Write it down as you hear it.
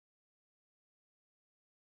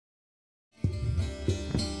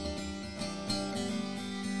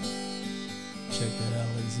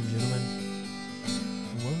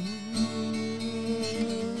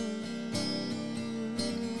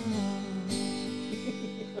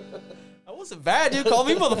wasn't bad, dude. Call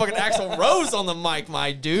me motherfucking Axl Rose on the mic,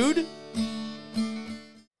 my dude.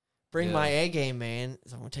 Bring my A game, man.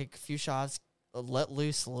 So I'm gonna take a few shots, let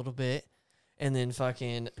loose a little bit, and then I'm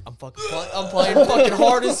playing fucking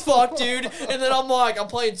hard as fuck, dude. And then I'm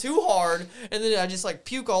playing too hard, and then I just like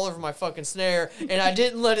puke all over my fucking snare, and I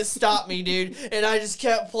didn't let it stop me, dude. And I just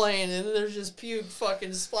kept playing, and then there's just puke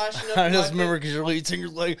fucking splashing up. I just remember because your lead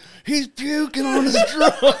singer's like, he's puking on his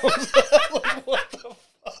drums. Like, what the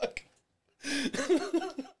fuck?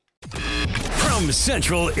 From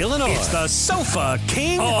Central Illinois, it's the Sofa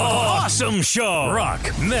King Awesome Show. Rock,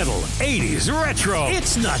 metal, 80s, retro.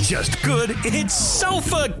 It's not just good, it's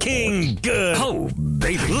Sofa King good. Oh,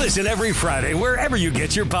 baby. Listen every Friday wherever you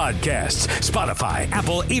get your podcasts. Spotify,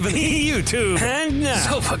 Apple, even YouTube. And now,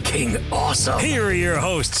 Sofa King Awesome. Here are your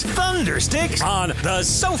hosts, Thundersticks, on the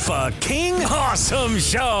Sofa King Awesome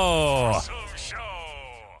Show.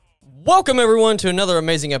 Welcome, everyone, to another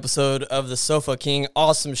amazing episode of the Sofa King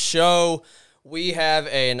Awesome Show. We have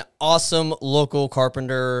an awesome local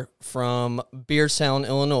carpenter from Beardstown,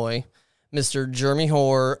 Illinois, Mr. Jeremy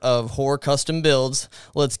Hoar of Hoar Custom Builds.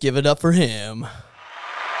 Let's give it up for him.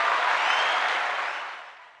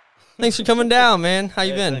 Thanks for coming down, man. How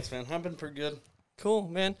you been? Thanks, man. I've been pretty good. Cool,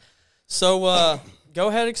 man. So, go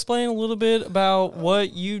ahead and explain a little bit about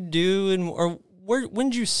what you do when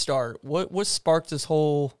did you start? What sparked this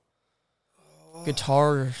whole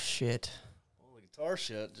guitar shit? Well, the guitar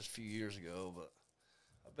shit just a few years ago, but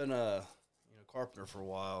I've been a carpenter for a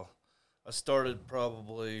while. I started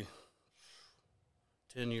probably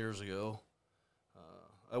 10 years ago.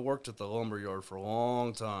 I worked at the lumber yard for a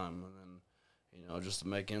long time, and then, just to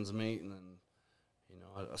make ends meet, and then,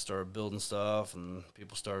 I started building stuff, and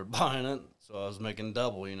people started buying it, so I was making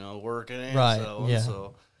double, working and selling, yeah.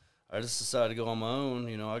 So I just decided to go on my own.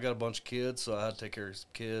 I got a bunch of kids, so I had to take care of some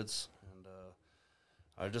kids.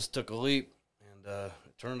 I just took a leap, and it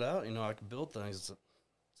turned out, I could build things. It's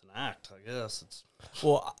an act, I guess.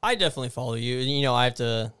 Well, I definitely follow you. I have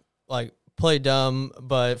to, play dumb,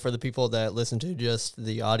 but for the people that listen to just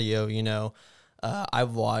the audio,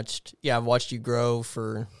 I've watched you grow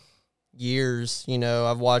for years.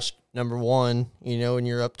 I've watched number one, and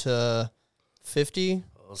you're up to 50?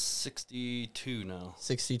 62 now.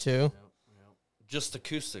 62? Yep. Just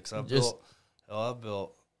acoustics. I've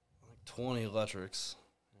built 20 electrics.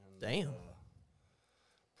 Damn.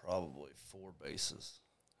 Probably 4 basses.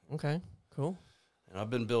 Okay, cool. And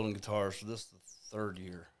I've been building guitars for this the third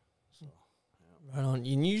year. So, yeah. Right on.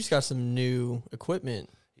 You just got some new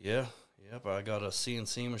equipment. Yeah, but I got a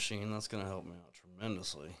CNC machine. That's going to help me out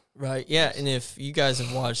tremendously. Right, yeah, and if you guys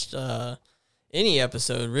have watched any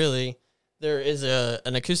episode, really, there is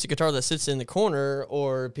an acoustic guitar that sits in the corner,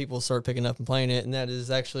 or people start picking up and playing it, and that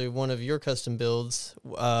is actually one of your custom builds.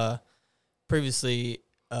 Previously,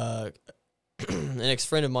 an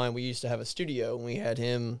ex-friend of mine, we used to have a studio, and we had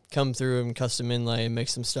him come through and custom inlay and make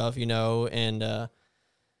some stuff, and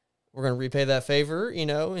we're going to repay that favor,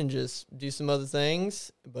 and just do some other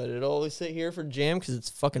things, but it'll always sit here for jam because it's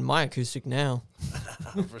fucking my acoustic now.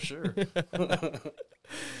 For sure.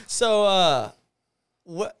 So,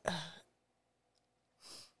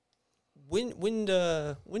 when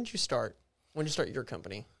did you start? When did you start your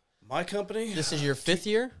company? My company? This is your 5th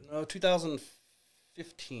year? No,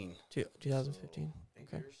 2015. 2015. So, 8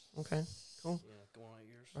 okay. years. Okay. Cool. Yeah, going on 8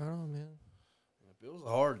 years. Right on, man. Yeah, it was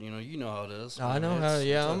hard. You know how it is. I know how.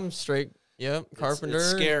 Yeah, I'm straight. Yep, carpenter.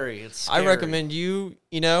 It's scary. It's scary. I recommend you.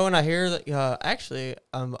 And I hear that. Actually,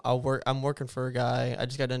 I'm working for a guy. I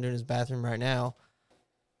just got done doing his bathroom right now.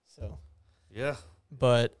 So. Yeah.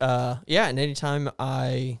 But and anytime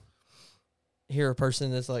I hear a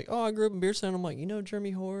person that's like, oh, I grew up in Beardstown, I'm like,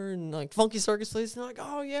 Jeremy Hoar and Funky Circus Place, and they're like,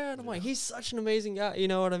 oh yeah, and I'm like, he's such an amazing guy, you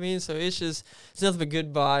know what I mean? So it's nothing but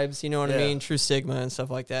good vibes, you know what I mean? True stigma and stuff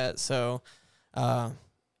like that. So,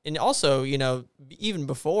 and also, even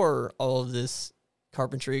before all of this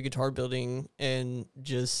carpentry, guitar building, and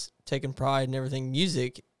just taking pride in everything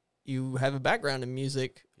music, you have a background in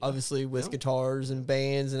music, obviously with guitars and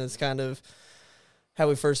bands, and it's kind of how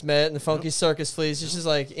we first met in the Funky Circus Fleas. It's just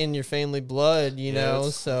in your family blood, know.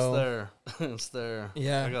 It's there. It's there.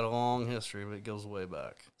 Yeah, I got a long history, but it goes way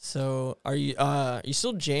back. So, are you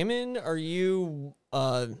still jamming? Are you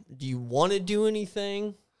do you want to do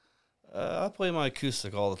anything? I play my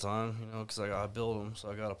acoustic all the time, because I build them, so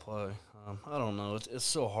I got to play. I don't know. It's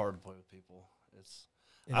so hard to play with people.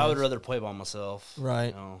 I would rather play by myself.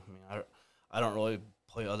 Right. I don't really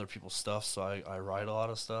play other people's stuff, so I write a lot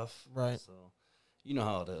of stuff. Right. So. You know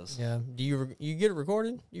how it is. Yeah. Do you get it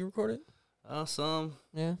recorded? You record it? Some.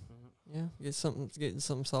 Yeah. Yeah. Getting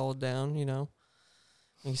something solid down. Like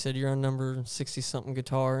you said, you're on number 60 something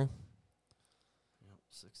guitar.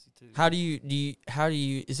 62. How do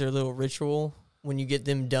you, is there a little ritual when you get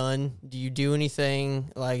them done? Do you do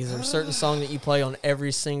anything? Like, is there a certain song that you play on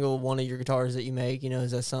every single one of your guitars that you make? You know,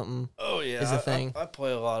 is that something? Oh yeah, is a thing? I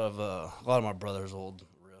play a lot of my brother's old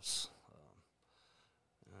riffs,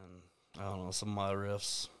 and I don't know, some of my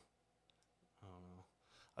riffs. I don't know.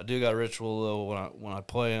 I do got a ritual though when I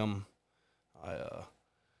play them.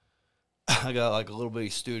 I got like a little bitty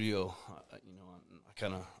studio. You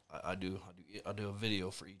know, I do a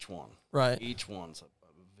video for each one. Right. Each one's a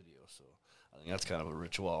video, so I think that's kind of a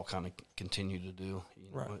ritual I'll kind of continue to do. You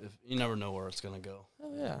know, right. If you never know where it's gonna go.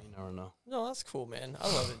 Oh yeah. You never know. No, that's cool, man. I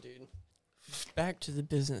love it, dude. Back to the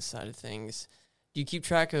business side of things. Do you keep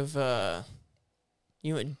track of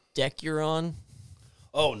you know what deck you're on?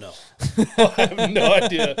 Oh no, I have no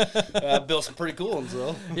idea. I built some pretty cool ones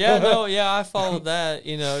though. Yeah, I followed that.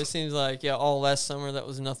 You know, it seems like all last summer that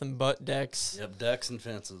was nothing but decks. Yep, decks and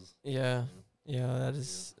fences. Yeah, that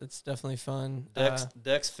is. Yeah. It's definitely fun.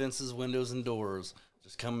 Decks, fences, windows, and doors.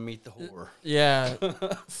 Just come and meet the whore. Yeah,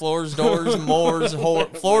 floors, doors, moors,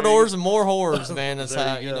 floor doors, and more whores, man. That's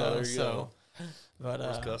how you know. There you so, go.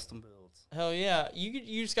 But custom builds. Hell yeah,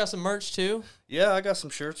 you just got some merch too. Yeah, I got some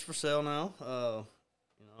shirts for sale now.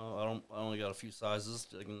 I only got a few sizes.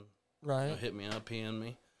 They can hit me up, PM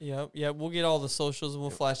me. Yep. We'll get all the socials and we'll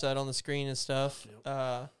flash that on the screen and stuff.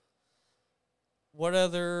 Yep. What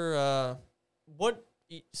other?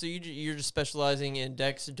 So you're just specializing in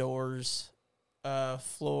decks, doors,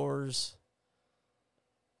 floors,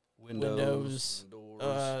 windows,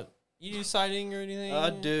 doors. You do siding or anything? I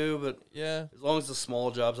do, but yeah, as long as the small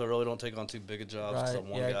jobs, I really don't take on too big of jobs because I'm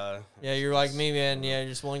one guy. Yeah, you're like me, man. Yeah,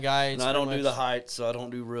 just one guy. And I don't do the heights, so I don't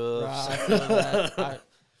do roofs. Right, I feel that.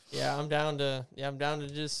 I'm down to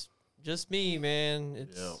just me, man.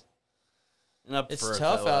 It's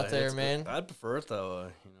tough out there, man. I'd prefer it that way.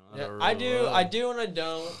 You know, I do, and I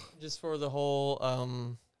don't. Just for the whole, I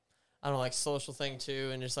don't know, like social thing too,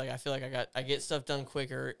 and just like I feel like I get stuff done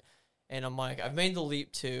quicker. And I'm like, I've made the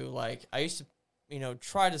leap to, like, I used to,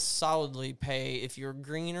 try to solidly pay, if you're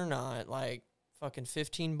green or not, like, fucking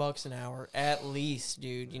 $15 an hour at least,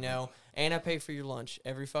 dude, And I pay for your lunch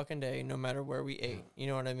every fucking day, no matter where we ate. You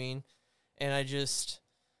know what I mean? And I just,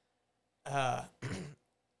 and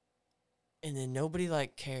then nobody,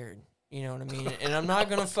 like, cared. You know what I mean? And I'm not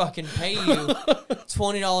going to fucking pay you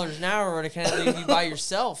 $20 an hour or I can't leave you by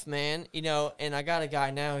yourself, man. And I got a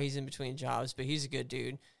guy now, he's in between jobs, but he's a good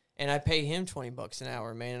dude. And I pay him $20 an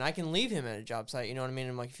hour, man, and I can leave him at a job site. You know what I mean?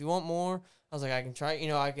 I'm like, if you want more, I was like, I can try.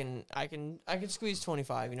 I can squeeze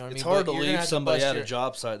 25. You know what I mean? It's hard to leave somebody at a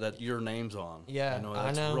job site that your name's on. Yeah,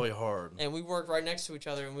 that's really hard. And we worked right next to each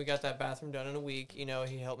other, and we got that bathroom done in a week. He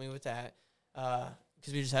helped me with that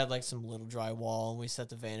because we just had like some little drywall, and we set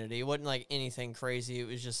the vanity. It wasn't like anything crazy. It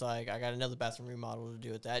was just like I got another bathroom remodel to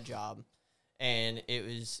do at that job. And it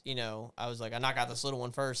was, I was like, I knock out this little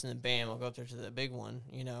one first, and then bam, I'll go up there to the big one,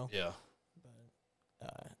 Yeah.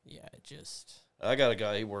 But, it just... I got a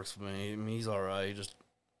guy, he works for me. He's all right.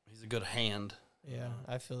 He's a good hand. Yeah,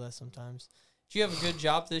 I feel that sometimes. Do you have a good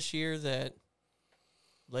job this year that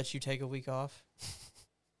lets you take a week off?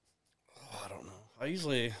 I don't know. Here's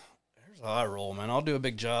how I roll, man. I'll do a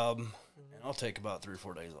big job, and I'll take about 3 or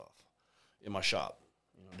 4 days off in my shop.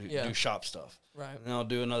 Do shop stuff. Right. And then I'll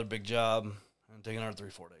do another big job and take another 3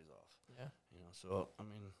 or 4 days off. Yeah. So I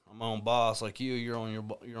mean, I'm my own boss. Like you're on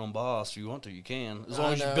your own boss. If you want to, you can. As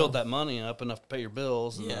long as you build that money up enough to pay your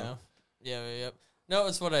bills. And Yep. No,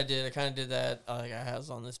 it's what I did. I kind of did that. Like I was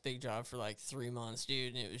on this big job for like 3 months,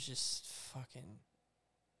 dude, and it was just fucking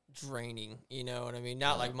draining. You know what I mean?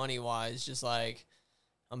 Not like money wise, just like.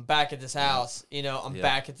 I'm back at this house, I'm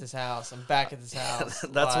back at this house. I'm back at this house.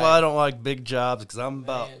 That's why I don't like big jobs, because I'm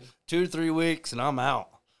about 2 to 3 weeks and I'm out.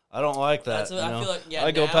 I don't like that. That's what I feel like.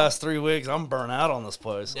 I go past 3 weeks, I'm burnt out on this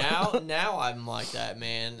place. Now I'm like that,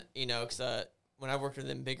 man. Because when I worked with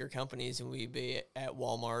them bigger companies and we'd be at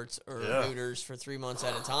Walmart's or Hooters for 3 months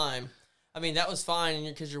at a time, I mean, that was fine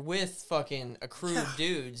because you're with fucking a crew of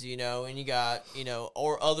dudes, and you got,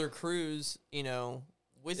 or other crews,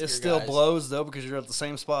 it still blows though because you're at the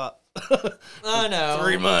same spot. I know.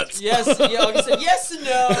 3 months. Yes, like I said, yes and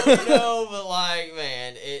no, but like,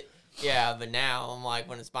 man, but now I'm like,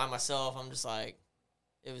 when it's by myself, I'm just like,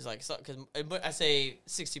 it was like, because I say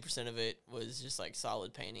 60% of it was just like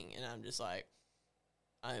solid painting, and I'm just like,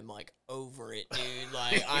 I'm like over it, dude.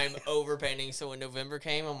 Like I'm over painting. So when November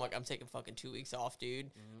came, I'm like, I'm taking fucking 2 weeks off,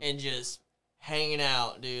 dude, and just hanging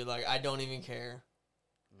out, dude. Like I don't even care.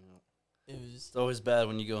 It's always bad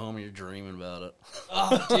when you go home and you're dreaming about it.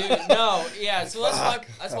 Oh, dude, no, yeah. So that's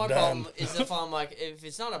my problem. Is if I'm like, if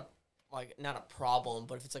it's not like not a problem,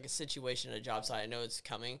 but if it's like a situation at a job site, I know it's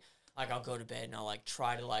coming. Like I'll go to bed and I'll like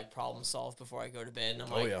try to like problem solve before I go to bed, and I'm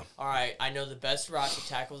like, all right, I know the best route to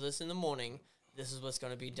tackle this in the morning. This is what's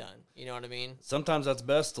going to be done. You know what I mean? Sometimes that's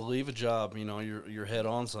best to leave a job. You know, you're head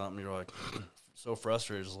on something. You're like so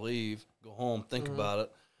frustrated, just leave, go home, think about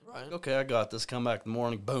it. Right. Okay, I got this. Come back in the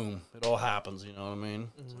morning, boom, it all happens. You know what I mean?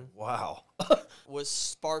 It's like, wow. What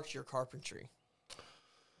sparked your carpentry?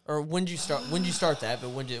 Or when did you start? When did you start that? But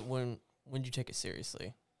when did you take it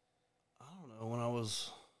seriously? I don't know. When I was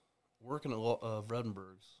working at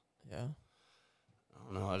Vredenberg's. Yeah. I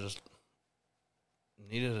don't know. I just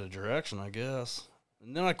needed a direction, I guess.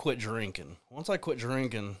 And then I quit drinking. Once I quit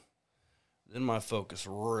drinking, then my focus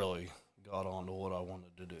really got on to what I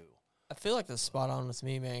wanted to do. I feel like that's spot on with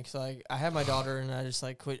me, man. Because like I had my daughter, and I just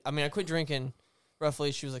like quit. I mean, I quit drinking.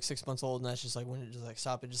 Roughly, she was like 6 months old, and that's just like when it just like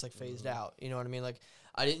stopped. It just like phased out. You know what I mean? Like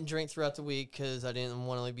I didn't drink throughout the week because I didn't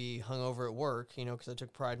want to be hungover at work. You know, because I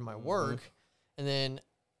took pride in my work. And then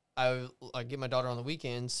I get my daughter on the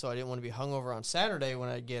weekends, so I didn't want to be hungover on Saturday when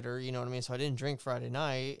I'd get her. You know what I mean? So I didn't drink Friday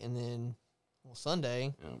night, and then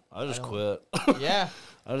Sunday. Yeah, I just quit. Yeah,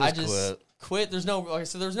 I just quit. There's no, like I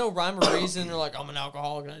said, there's no rhyme or reason. They're like, I'm an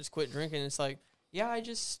alcoholic, and I just quit drinking. It's like, yeah, I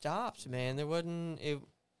just stopped, man. There wasn't it.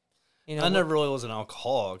 You know, I never really was an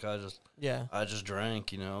alcoholic. I just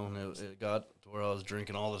drank, you know, and it got to where I was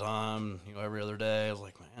drinking all the time, you know, every other day. I was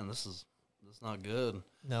like, man, this is not good.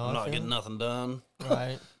 No, I'm not getting nothing done.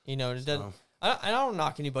 Right. You know, it doesn't. I don't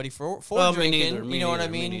knock anybody for me drinking. neither, you know what I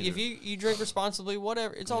me mean? neither. If you drink responsibly,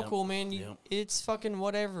 whatever, it's all cool, man. It's fucking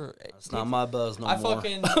whatever. It's not my buzz no more.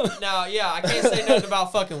 Now, yeah, I can't say nothing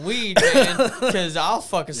about fucking weed, man, because I'll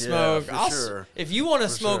fucking smoke. Yeah, for sure. If you want to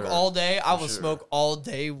smoke all day, I will sure. smoke all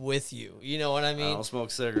day with you. You know what I mean? I don't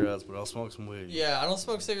smoke cigarettes, but I'll smoke some weed. Yeah, I don't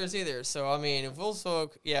smoke cigarettes either. So I mean, if we'll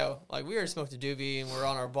smoke, like we already smoked a doobie and we're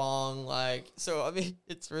on our bong, like so. I mean,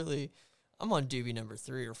 it's really. I'm on doobie number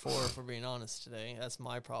 3 or 4, if we're being honest today. That's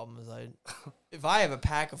my problem. If I have a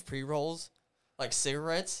pack of pre-rolls, like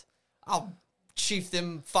cigarettes, I'll chief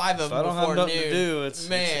them 5 of them I don't before have nothing noon. to do.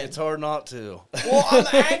 It's hard not to. Well, I'm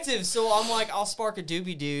active, so I'm like, I'll spark a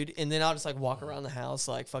doobie, dude, and then I'll just like walk around the house,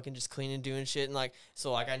 like fucking just cleaning, doing shit, and like,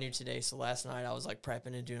 so like I knew today. So last night I was like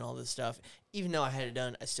prepping and doing all this stuff. Even though I had it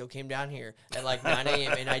done, I still came down here at like 9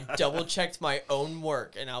 a.m. and I double checked my own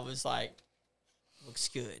work, and I was like, looks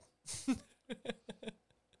good.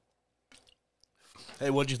 Hey,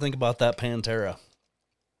 what'd you think about that Pantera?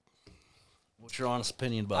 What's your honest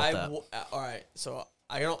opinion about that? All right, so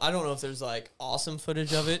I don't know if there's like awesome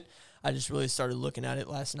footage of it. I just really started looking at it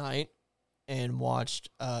last night and watched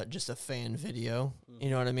just a fan video. You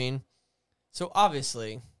know what I mean? So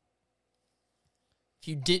obviously, if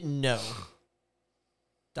you didn't know,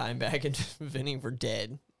 Dimebag and Vinny were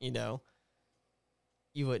dead. You know,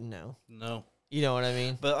 you wouldn't know. No. You know what I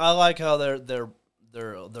mean? But I like how they're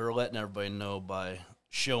letting everybody know by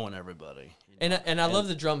showing everybody. And I love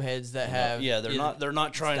the drum heads that have. Yeah, they're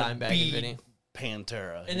not trying to be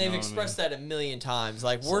Pantera. And they've expressed that a million times.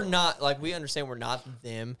 Like we're not like we understand we're not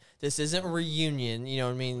them. This isn't a reunion. You know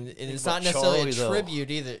what I mean? And it's not necessarily a tribute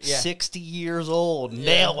either. Yeah, 60 years old,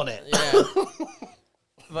 nailing it. Yeah.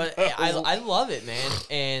 But I love it, man.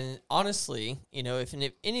 And honestly, you know, if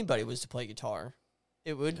anybody was to play guitar,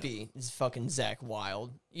 it would be fucking Zach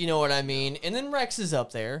Wilde. You know what I mean? And then Rex is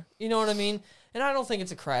up there. You know what I mean? And I don't think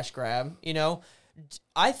it's a crash grab, you know?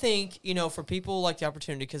 I think, you know, for people like the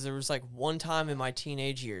opportunity, because there was like one time in my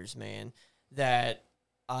teenage years, man, that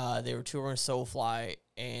they were touring Soulfly,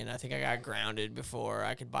 and I think I got grounded before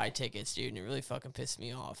I could buy tickets, dude, and it really fucking pissed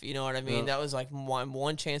me off. You know what I mean? Yeah. That was like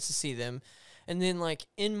one chance to see them. And then like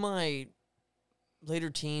in my later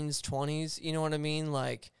teens, 20s, you know what I mean?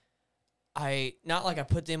 Like, not like I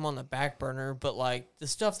put them on the back burner, but like the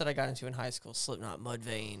stuff that I got into in high school, Slipknot,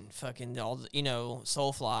 Mudvayne, fucking all the, you know,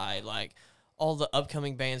 Soulfly, like all the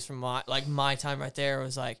upcoming bands from my time right there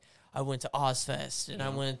was like, I went to Ozfest and I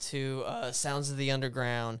went to Sounds of the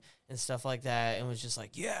Underground and stuff like that, and was just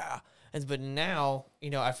like, yeah. But now,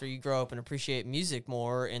 you know, after you grow up and appreciate music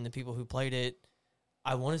more and the people who played it,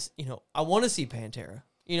 I want to see Pantera.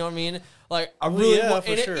 You know what I mean? Like I really want,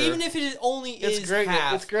 and sure. Even if it only is great.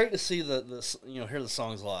 half. It's great to see the hear the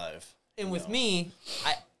songs live. And with me,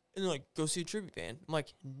 and like go see a tribute band. I'm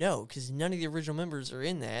like, no, because none of the original members are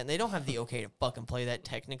in that, and they don't have the okay to fucking play that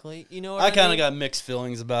technically. You know what I mean? I kind of got mixed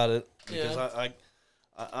feelings about it because Yeah.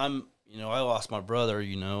 I'm I lost my brother,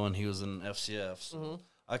 and he was in FCF. So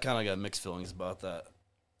I kind of got mixed feelings about that.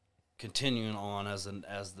 Continuing on as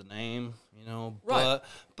the name, Right.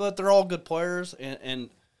 But they're all good players, and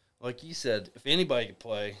like you said, if anybody could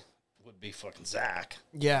play, it would be fucking Zach.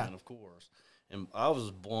 Yeah. And of course. And I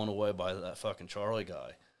was blown away by that fucking Charlie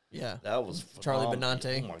guy. Yeah. That was Charlie phenomenal.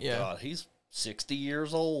 Benante. Oh, my Yeah. God. He's 60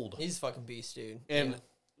 years old. He's a fucking beast, dude. And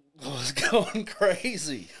was going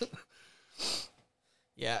crazy.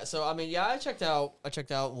 Yeah, so I mean, yeah, I checked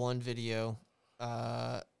out one video.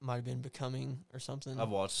 Might have been Becoming or something. I've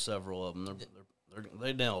watched several of them.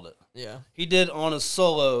 They nailed it. Yeah. He did on his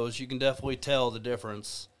solos. You can definitely tell the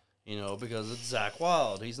difference, because it's Zach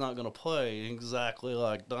Wilde. He's not going to play exactly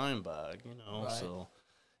like Dimebag, Right. So,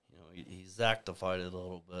 he's Zactified it a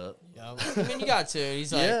little bit. Yeah, I mean, you got to.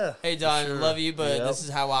 He's like, Yeah, hey, Don, sure. love you, but Yep. this is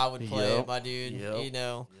how I would play Yep. it, my dude,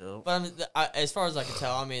 Yep. But as far as I can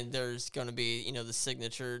tell, I mean, there's going to be, the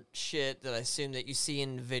signature shit that I assume that you see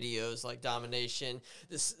in videos like Domination,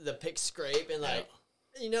 the pick scrape, and like,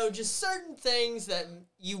 just certain things that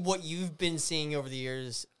what you've been seeing over the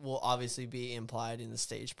years will obviously be implied in the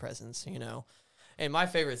stage presence, And my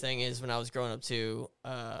favorite thing is when I was growing up too,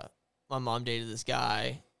 my mom dated this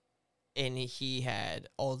guy, and he had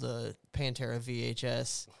all the Pantera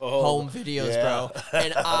VHS home videos, bro.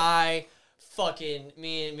 And I fucking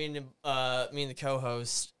me and the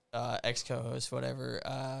co-host, ex-co-host, whatever,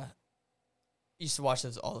 used to watch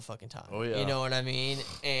those all the fucking time. Oh, yeah. You know what I mean?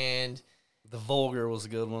 And The Vulgar was a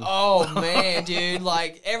good one. oh man, dude!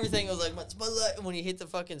 Like everything was like, "What's my when he hit the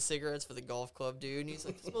fucking cigarettes for the golf club, dude." And he's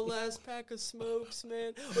like, "It's my last pack of smokes,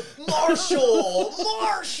 man." Marshall,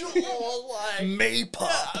 like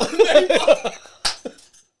Maypop.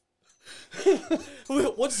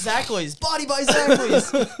 What's Zackley's? Body by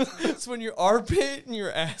Zackley's. It's when your armpit and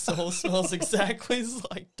your asshole smells exactly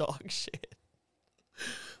like dog shit.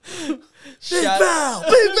 Big Val!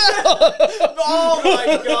 Oh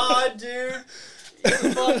my god, dude!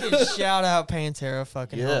 Fucking shout out Pantera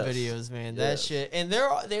fucking home videos, man. That shit, and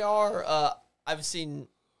they are. I've seen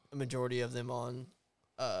a majority of them on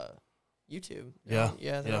YouTube.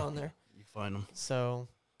 Yeah, they're on there. You find them. So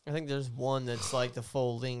I think there's one that's like the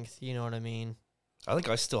full length. You know what I mean? I think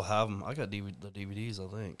I still have them. I got the DVDs. I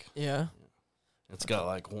think Yeah. it's got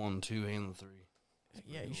like 1, 2, and 3.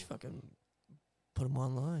 Yeah, you should fucking put them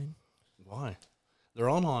online. Why? They're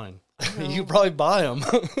online. You probably buy them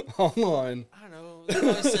online. I don't know. They're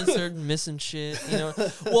probably censored, missing shit.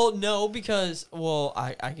 Well, no, because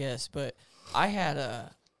I guess, but I had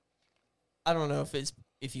I don't know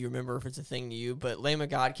if you remember if it's a thing to you, but Lamb of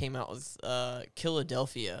God came out with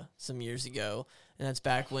Philadelphia some years ago, and that's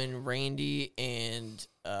back when Randy and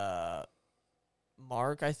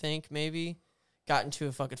Mark, I think maybe, got into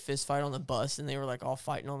a fucking fist fight on the bus, and they were like all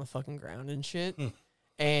fighting on the fucking ground and shit.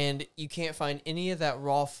 And you can't find any of that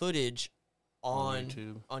raw footage on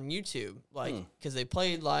YouTube, like, because they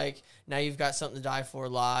played like Now You've Got Something to Die For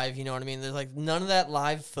live, you know what I mean? There's like none of that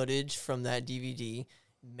live footage from that DVD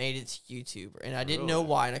made it to YouTube, and I didn't know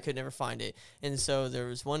why, and I could never find it. And so there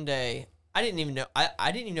was one day I didn't even know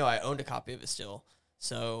I owned a copy of it still.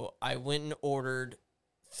 So I went and ordered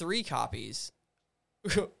 3 copies,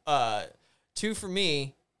 2 for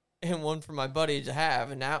me and 1 for my buddy to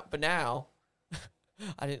have. And now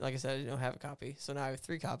I didn't have a copy, so now I have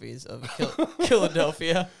 3 copies of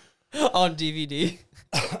Philadelphia on DVD.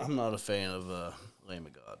 I'm not a fan of Lamb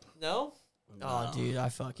of God. No? Oh, dude, I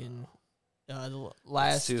fucking the It's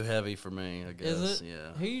last. too heavy for me, I guess. Is it?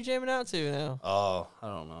 Yeah. Who you jamming out to now? Oh, I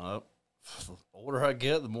don't know. The older I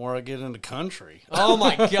get, the more I get into country. Oh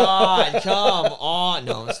my God! Come on!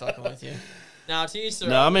 No, I'm just fucking with you. Now, to you, sir.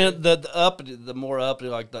 No, I mean the more uppity,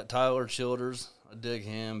 like that Tyler Childers. I dig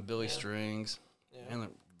him. Billy Strings, and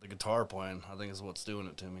the guitar playing. I think is what's doing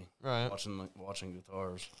it to me. Right. Watching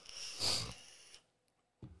guitars.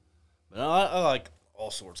 But I like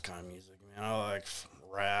all sorts of kind of music. Man, I like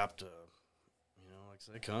rap to, like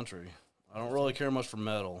say country. I don't really care much for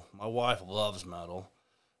metal. My wife loves metal,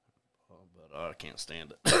 but I can't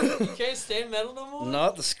stand it. You can't stand metal no more?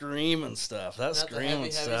 Not the screaming stuff. That Not the screaming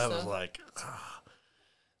heavy stuff is stuff? like,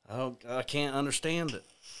 I can't understand it.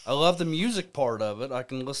 I love the music part of it. I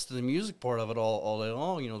can listen to the music part of it all day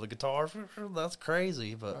long. The guitar, that's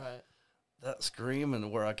crazy. But Right. that screaming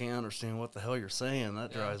where I can't understand what the hell you're saying,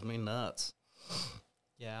 that drives me nuts.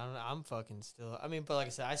 Yeah, I'm fucking still. I mean, but like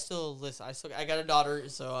I said, I still listen. I got a daughter,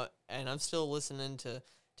 so and I'm still listening to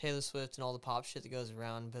Taylor Swift and all the pop shit that goes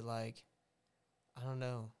around. But like, I don't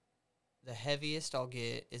know. The heaviest I'll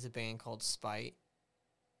get is a band called Spite.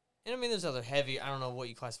 And I mean, there's other heavy. I don't know what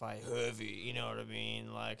you classify heavy. You know what I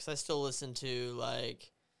mean? Like, 'cause I still listen to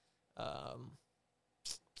like,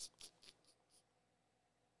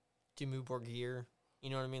 Dimmu Borgir. You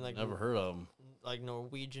know what I mean? Like, Never heard of them. like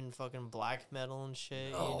Norwegian fucking black metal and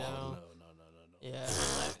shit. Oh, you know? no. Yeah.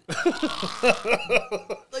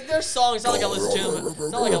 Like there's songs, it's not like I listen to them.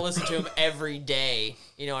 It's not like I listen to them every day.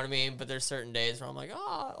 You know what I mean? But there's certain days where I'm like,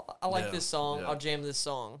 oh, I like this song. I'll jam this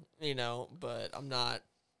song. You know, but I'm not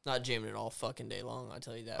jamming it all fucking day long. I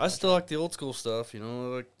tell you that. I still like the old school stuff. You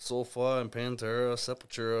know, like Soulfly and Pantera,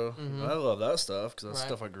 Sepultura. Mm-hmm. I love that stuff because that's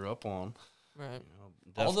stuff I grew up on. Right.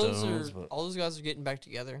 You know, all those guys are getting back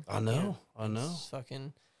together. I know. It's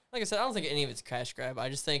fucking, like I said, I don't think any of it's cash grab. I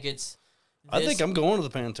just think it's. I think I'm going to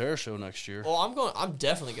the Pantera show next year. Well, I'm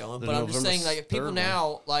definitely going, but I'm just saying, like, if people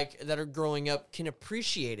now, like, that are growing up can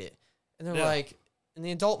appreciate it, and they're like, and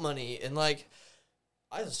the adult money, and like,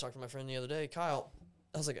 I just talked to my friend the other day, Kyle.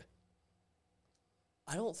 I was like,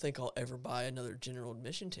 I don't think I'll ever buy another general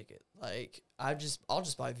admission ticket. Like, I'll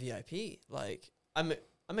just buy VIP. Like, I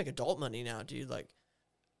make adult money now, dude. Like,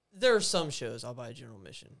 there are some shows I'll buy a general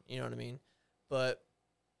admission. You know what I mean? But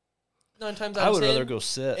 9 times out of 10, I would rather go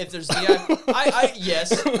sit. If there's VIP,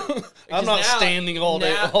 yes. I'm not standing all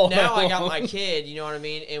day. Now I got my kid, you know what I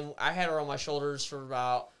mean? And I had her on my shoulders for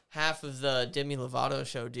about half of the Demi Lovato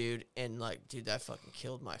show, dude. And, like, dude, that fucking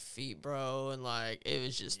killed my feet, bro. And, like, it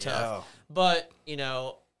was just tough. But, you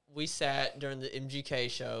know, we sat during the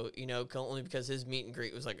MGK show, you know, only because his meet and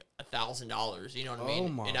greet was, like, $1,000, you know what I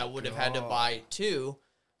mean? And I would have had to buy 2.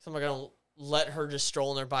 So I'm not going to let her just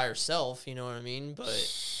stroll in there by herself, you know what I mean? But...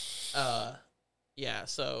 yeah,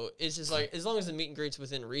 so it's just like, as long as the meet and greet's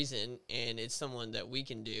within reason and it's someone that we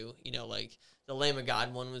can do, you know, like the Lamb of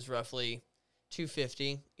God one was roughly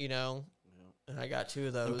 $250, you know, and I got 2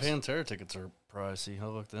 of those. And Pantera tickets are pricey.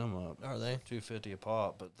 I'll look them up. Are they? $250 a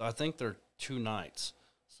pop, but I think they're 2 nights.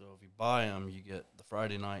 So if you buy them, you get the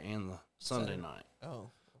Friday night and the Sunday night.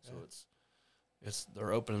 Oh, okay. So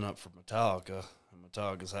they're opening up for Metallica, and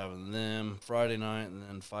Metallica's having them Friday night, and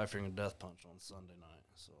then Five Finger Death Punch on Sunday night.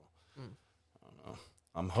 So I don't know.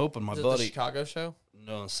 I'm hoping my buddy. The Chicago show?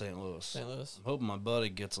 No, in St. Louis. St. Louis. I'm hoping my buddy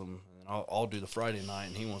gets them, and I'll do the Friday night,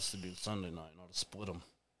 and he wants to do the Sunday night, and I'll just split them.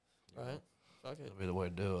 Right. Fuck it. That'll be the way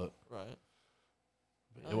to do it. Right.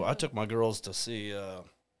 But, I took my girls to see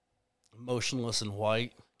Motionless in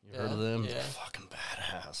White. You heard of them? Yeah. They're fucking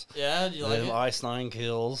badass. Yeah, do you like They have it? Ice Nine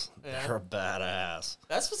Kills. Yeah. They're badass.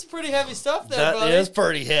 That's some pretty heavy stuff there, That buddy. is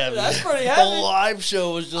pretty heavy. That's pretty heavy. The live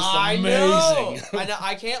show was just amazing. I know.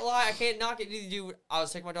 I can't lie. I can't knock it. I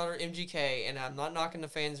was taking my daughter to MGK, and I'm not knocking the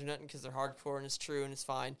fans or nothing because they're hardcore and it's true and it's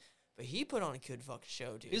fine. But he put on a good fucking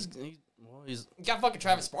show, dude. He's He got fucking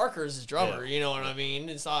Travis Barker as his drummer. Yeah. You know what I mean?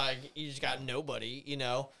 It's like you just got nobody, you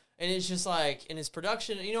know. And it's just like in his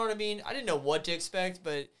production, you know what I mean? I didn't know what to expect,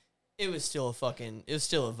 but it was still a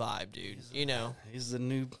vibe, dude. You know, he's the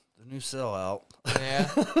new sellout. Yeah,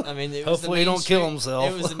 I mean, hopefully he don't kill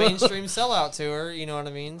himself. It was the mainstream sellout tour. You know what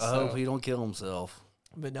I mean? I hope he don't kill himself.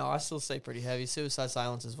 But no, I still stay pretty heavy. Suicide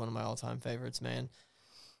Silence is one of my all-time favorites, man.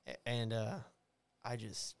 And I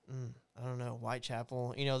just, I don't know,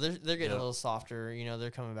 Whitechapel. You know, they're getting a little softer. You know,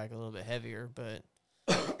 they're coming back a little bit heavier, but.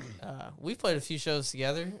 We've played a few shows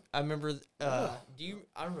together. I remember. I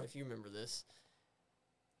don't know if you remember this.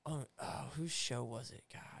 Oh, whose show was it?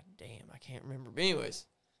 God damn, I can't remember. But anyways,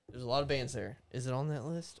 there's a lot of bands there. Is it on that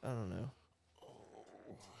list? I don't know.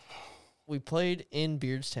 We played in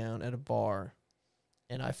Beardstown at a bar,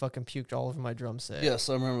 and I fucking puked all over my drum set. Yes,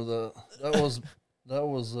 I remember that. That was. There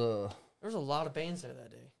was a lot of bands there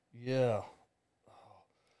that day. Yeah.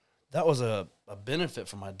 That was a benefit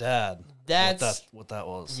for my dad. That's what that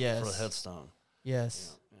was. Yes. For the headstone.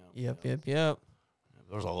 Yes. Yep. There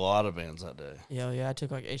was a lot of bands that day. Yeah. I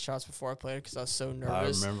took like 8 shots before I played because I was so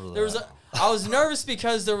nervous. I remember that. I was nervous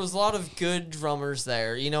because there was a lot of good drummers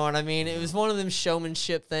there. You know what I mean? It was one of them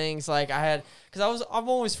showmanship things. Like because I'm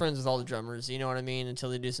always friends with all the drummers. You know what I mean?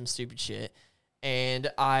 Until they do some stupid shit, and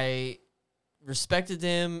I respected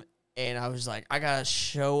them, and I was like, I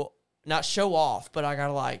gotta not show off, but I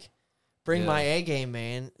gotta like. Bring my A game,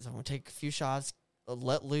 man. So I'm gonna take a few shots,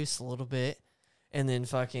 let loose a little bit, and then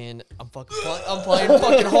I'm playing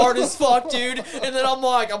fucking hard as fuck, dude. And then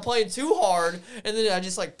I'm playing too hard, and then I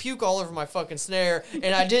just like puke all over my fucking snare,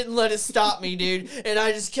 and I didn't let it stop me, dude. And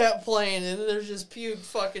I just kept playing, and then there's just puke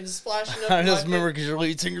fucking splashing up. I just remember because your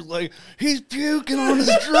lead singer's like, he's puking on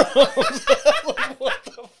his drums. Like, what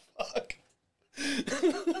the fuck?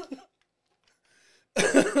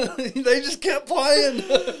 They just kept playing.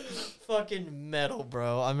 Fucking metal,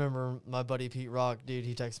 bro. I remember my buddy Pete Rock, dude,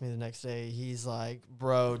 he texted me the next day. He's like,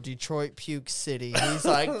 bro, Detroit Puke City. He's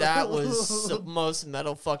like, that was the most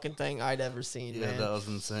metal fucking thing I'd ever seen, man. Yeah, that was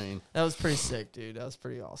insane. That was pretty sick, dude. That was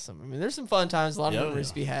pretty awesome. I mean, there's some fun times, a lot of memories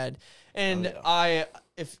to be had. And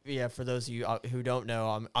for those of you who don't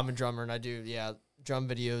know, I'm a drummer, and I do, drum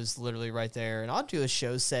videos literally right there, and I'll do a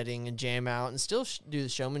show setting and jam out and still do the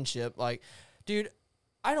showmanship. Like, dude,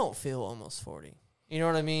 I don't feel almost 40. You know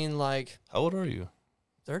what I mean? Like, how old are you?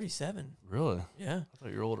 37. Really? Yeah. I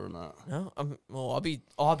thought you were older than that. No, I'll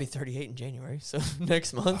be 38 in January. So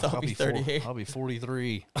next month I'll be 38. I'll be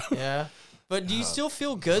 43. Yeah. But do you still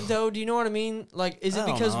feel good though? Do you know what I mean? Like, is it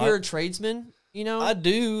because we're a tradesman? You know? I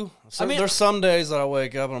do. So there's some days that I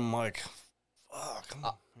wake up and I'm like, fuck,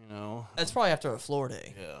 you know. That's probably after a floor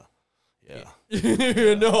day.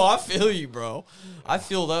 Yeah. No, I feel you, bro. I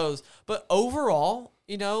feel those. But overall,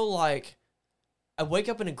 you know, like, I wake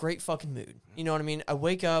up in a great fucking mood. You know what I mean? I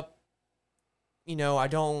wake up, you know, I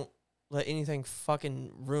don't let anything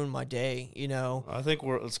fucking ruin my day, you know? I think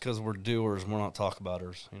it's because we're doers, we're not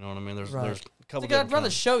talk-abouters. You know what I mean? There's a couple like, I'd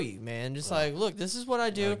rather show you, man. Just like, look, this is what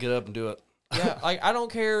I do. Get up and do it. Yeah, like, I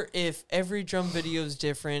don't care if every drum video is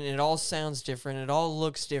different and it all sounds different, it all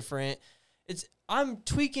looks different. I'm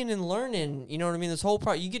tweaking and learning, you know what I mean? This whole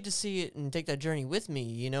you get to see it and take that journey with me,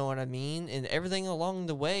 you know what I mean? And everything along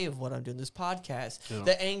the way of what I'm doing, this podcast,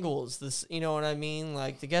 the angles, this, you know what I mean?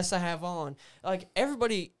 Like, the guests I have on, like,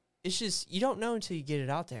 everybody, it's just, you don't know until you get it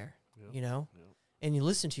out there, you know? And you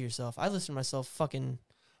listen to yourself. I listen to myself fucking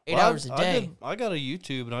 8 hours a day. I got a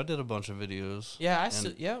YouTube and I did a bunch of videos. Yeah,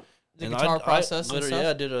 the guitar process and stuff. Yeah,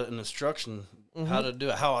 I did an instruction how to do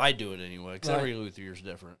it, how I do it anyway, because every luthier is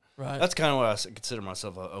different. Right. That's kind of what I consider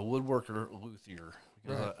myself, a woodworker luthier.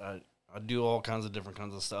 Because I do all kinds of different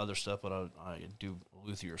kinds of other stuff, but I do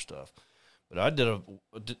luthier stuff. But I did a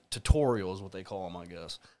tutorial is what they call them, I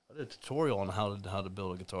guess. I did a tutorial on how to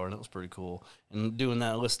build a guitar, and it was pretty cool. And doing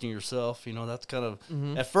that, listening to yourself, you know, that's kind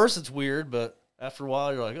of, at first it's weird, but after a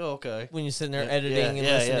while, you're like, oh, okay. When you're sitting there editing and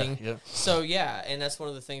listening. Yeah. So, yeah, and that's one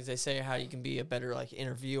of the things they say, how you can be a better, like,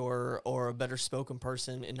 interviewer or a better spoken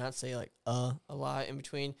person and not say, like, a lot in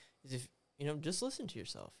between, is if, you know, just listen to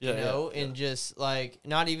yourself, you know, and just, like,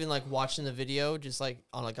 not even, like, watching the video, just, like,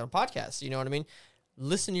 on a podcast, you know what I mean?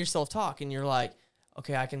 Listen to yourself talk, and you're like,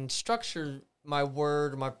 okay, I can structure my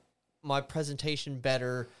word, my presentation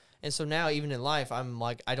better. And so now, even in life, I'm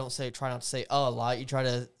like, I don't try not to say a lot. You try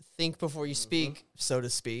to think before you speak, so to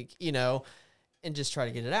speak, you know, and just try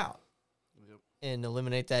to get it out and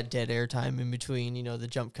eliminate that dead air time in between, you know, the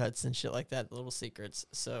jump cuts and shit like that, the little secrets.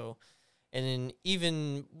 So, and then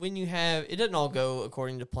even when you have, it doesn't all go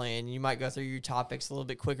according to plan. You might go through your topics a little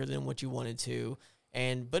bit quicker than what you wanted to,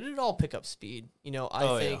 but it all pick up speed. You know,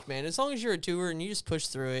 I think, man, as long as you're a doer and you just push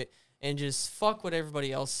through it and just fuck what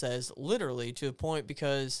everybody else says, literally to a point,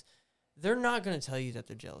 because they're not going to tell you that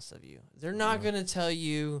they're jealous of you. They're not going to tell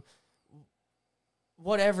you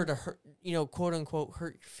whatever to hurt, you know, quote unquote,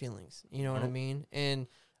 hurt your feelings. You know what I mean? And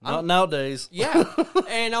not nowadays. Yeah.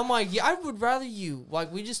 And I'm like, I would rather you,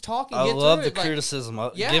 like, we just talk and get through it. I love the criticism.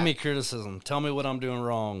 Like, give me criticism. Tell me what I'm doing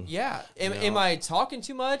wrong. Yeah. Am I talking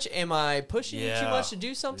too much? Am I pushing you too much to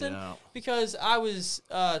do something? Yeah. Because I was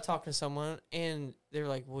talking to someone and they were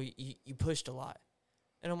like, well, you pushed a lot.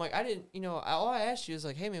 And I'm like, I didn't, you know, all I asked you is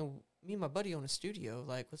like, hey, man, me and my buddy own a studio.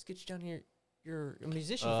 Like, let's get you down here. You're a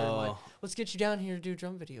musician friend of mine. Let's get you down here to do a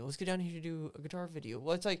drum video. Let's get down here to do a guitar video.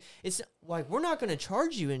 Well, it's like we're not going to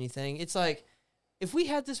charge you anything. It's like, if we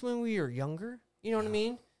had this when we were younger, you know what I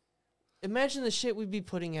mean? Imagine the shit we'd be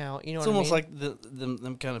putting out. You know what I mean? It's almost like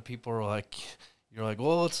them kind of people are like, you're like,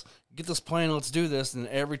 well, let's get this playing. Let's do this. And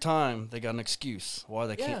every time they got an excuse why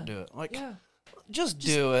they can't do it. Like, just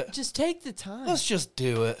do it. Just take the time. Let's just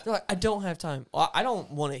do it. They're like, I don't have time. Well, I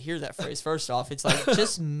don't want to hear that phrase, first off. It's like,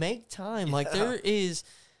 just make time. Like, there is...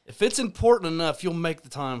 If it's important enough, you'll make the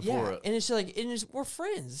time for it. And it's like, we're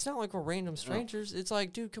friends. It's not like we're random strangers. It's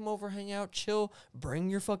like, dude, come over, hang out, chill, bring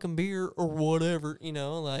your fucking beer or whatever, you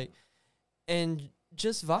know, like, and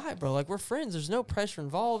just vibe, bro. Like, we're friends. There's no pressure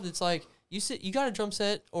involved. It's like, you got a drum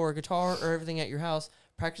set or a guitar or everything at your house.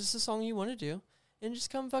 Practice the song you want to do. And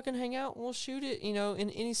just come fucking hang out and we'll shoot it, you know,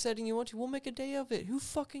 in any setting you want to. We'll make a day of it. Who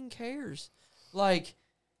fucking cares? Like,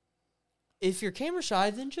 if you're camera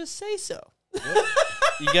shy, then just say so.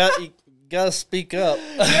 Yep. You gotta speak up.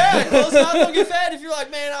 Yeah, close mouth don't get fed. If you're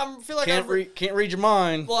like, man, I feel like can't read your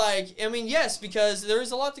mind. Like, I mean, yes, because there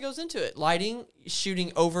is a lot that goes into it. Lighting,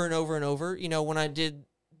 shooting over and over and over. You know, when I did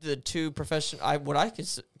the two what I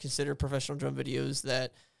consider professional drum videos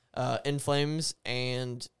that. In Flames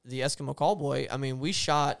and the Eskimo Callboy, I mean, we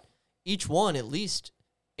shot each one at least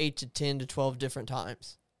 8 to 10 to 12 different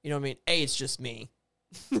times. You know what I mean? It's just me.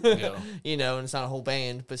 Yeah. You know, and it's not a whole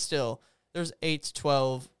band, but still, there's 8 to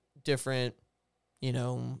 12 different, you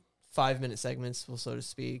know, 5-minute segments, so to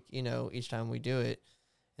speak, you know, each time we do it.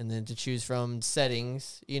 And then to choose from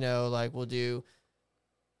settings, you know, like we'll do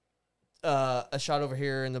a shot over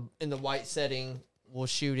here in the white setting we'll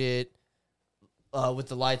shoot it with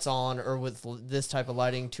the lights on or with this type of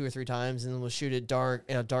lighting 2 or 3 times, and then we'll shoot it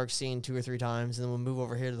in a dark scene 2 or 3 times, and then we'll move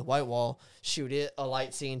over here to the white wall, shoot it a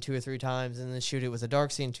light scene 2 or 3 times, and then shoot it with a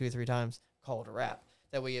dark scene 2 or 3 times, call it a wrap.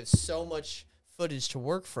 That way you have so much footage to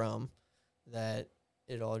work from that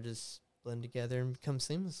it all just blend together and become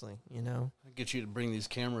seamlessly, you know? I get you to bring these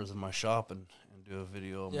cameras in my shop and do a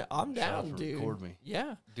video. Yeah, I'm down, dude. Record me.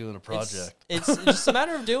 Yeah. Doing a project. It's just a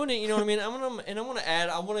matter of doing it, you know what I mean? I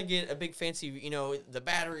want to get a big fancy, you know, the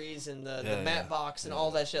batteries and the matte box and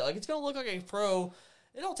all that shit. Like, it's going to look like a pro.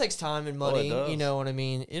 It all takes time and money, you know what I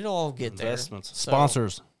mean? It'll all get Investments. there. So,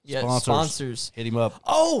 sponsors. Yeah, sponsors. Hit him up.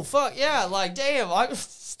 Oh, fuck, yeah. Like, damn, I'm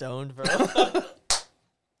stoned, bro.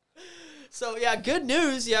 So, yeah, good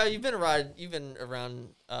news. Yeah, you've been around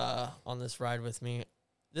on this ride with me.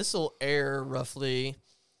 This will air roughly.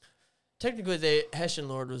 Technically, the Hessian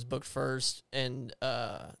Lord was booked first, and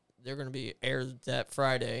they're going to be aired that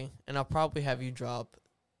Friday, and I'll probably have you drop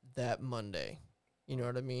that Monday. You know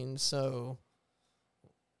what I mean? So,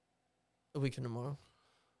 a week from tomorrow.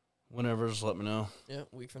 Whenever, just let me know. Yeah,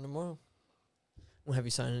 a week from tomorrow. We'll have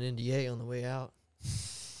you sign an NDA on the way out.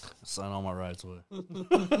 Sign all my rights away.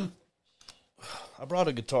 I brought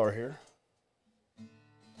a guitar here.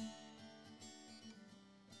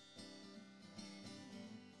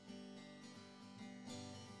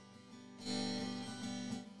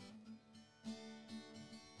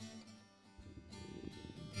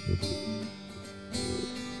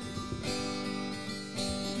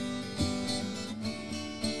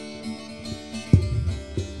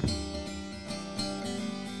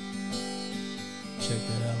 Check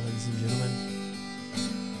that out, ladies and gentlemen.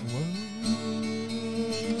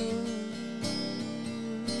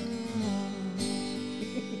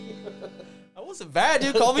 That wasn't bad,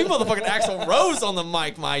 dude. Call me motherfucking Axl Rose on the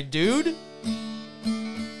mic, my dude.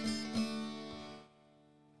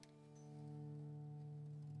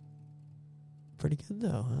 Pretty good,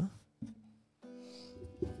 though, huh?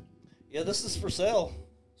 Yeah, this is for sale.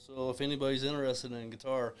 So if anybody's interested in a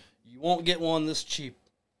guitar, you won't get one this cheap.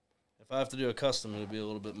 If I have to do a custom, it'll be a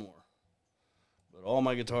little bit more. But all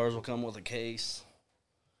my guitars will come with a case,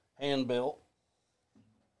 hand belt.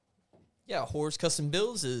 Yeah, Hoars Custom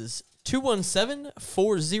Builds is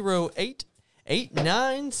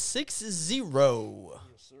 217-408-8960.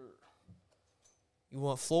 Yes, sir. You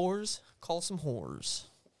want floors? Call some Hoars.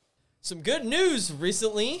 Some good news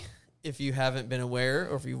recently, if you haven't been aware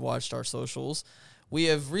or if you've watched our socials. We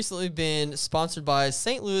have recently been sponsored by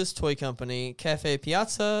St. Louis Toy Company, Cafe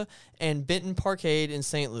Piazza, and Benton Parkade in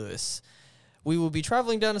St. Louis. We will be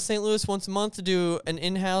traveling down to St. Louis once a month to do an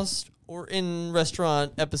in-house or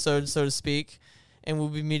in-restaurant episode, so to speak, and we'll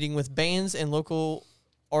be meeting with bands and local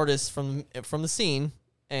artists from the scene,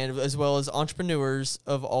 and as well as entrepreneurs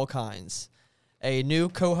of all kinds. A new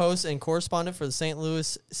co-host and correspondent for the St.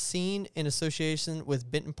 Louis scene in association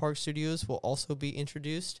with Benton Park Studios will also be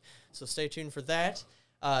introduced, so stay tuned for that.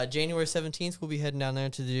 January 17th, we'll be heading down there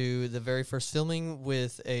to do the very first filming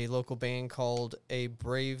with a local band called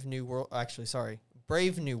Brave New World. Actually, sorry,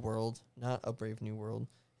 Brave New World, not A Brave New World.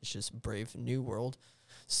 It's just Brave New World.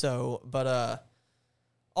 So, but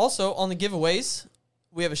also on the giveaways,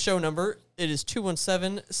 we have a show number. It is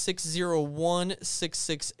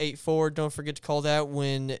 217-601-6684. Don't forget to call that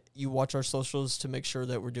when you watch our socials to make sure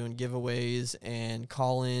that we're doing giveaways and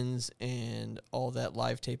call-ins and all that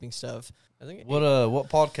live taping stuff. I think. What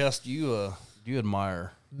podcast do you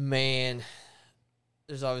admire? Man,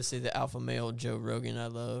 there's obviously the alpha male Joe Rogan. I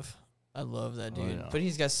love that dude. yeah. But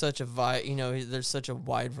he's got such a there's such a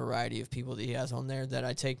wide variety of people that he has on there that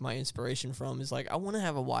I take my inspiration from. Is like, I want to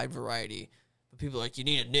have a wide variety. But people are like, you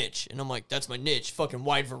need a niche. And I'm like, that's my niche, fucking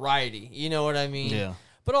wide variety. You know what I mean? Yeah.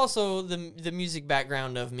 But also the music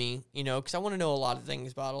background of me, you know, because I want to know a lot of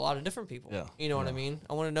things about a lot of different people. Yeah. You know what I mean?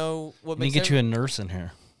 I want to know what Let me get you a nurse in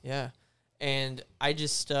here. Yeah. And I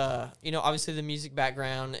just, obviously the music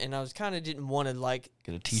background, and I was kind of didn't want to, like,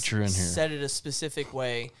 Get a teacher in here. set it a specific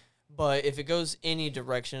way. But if it goes any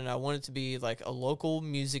direction, I want it to be, like, a local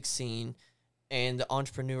music scene and the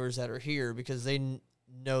entrepreneurs that are here because they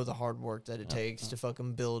know the hard work that it takes to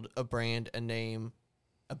fucking build a brand, a name,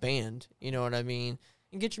 a band. You know what I mean?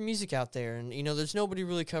 And get your music out there. And, you know, there's nobody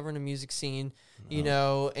really covering the music scene, you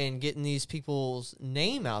know, and getting these people's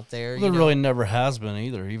name out there. Well, there really never has been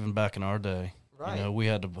either, even back in our day. Right. You know, we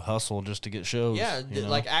had to hustle just to get shows. Yeah, you know?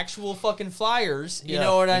 like actual fucking flyers. You Yeah,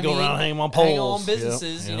 know what I you mean? go around, hang them on poles. Hang on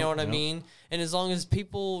businesses. Yep, you know what I yep. mean? And as long as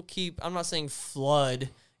people keep, I'm not saying flood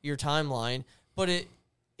your timeline, but it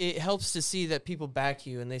it helps to see that people back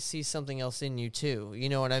you and they see something else in you too. You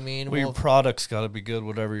know what I mean? Well, your product's got to be good,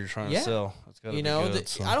 whatever you're trying to sell. It's got to be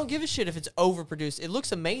good. I don't give a shit if it's overproduced. It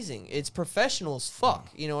looks amazing. It's professional as fuck.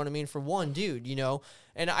 You know what I mean? For one dude,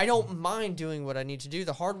 and I don't mind doing what I need to do.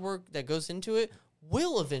 The hard work that goes into it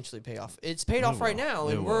will eventually pay off. It's paid off right now,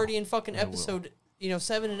 and we're already in fucking episode,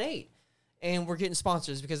 7 and 8, and we're getting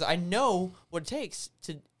sponsors because I know what it takes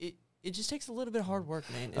to. It just takes a little bit of hard work,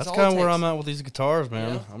 man. That's kind of where I'm at with these guitars,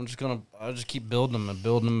 man. I just keep building them and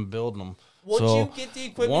building them and building them. Once you get the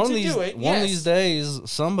equipment to do it, one of these days,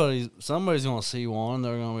 somebody's gonna see one.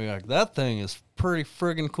 They're gonna be like, "That thing is pretty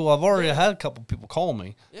friggin' cool." I've already had a couple people call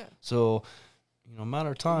me. Yeah. So, matter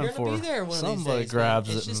of time before somebody grabs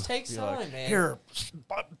it. It just takes time, like, man. Here,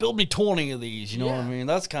 build me 20 of these. You know what I mean?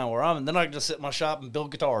 That's kind of where I'm. And then I can just sit in my shop and build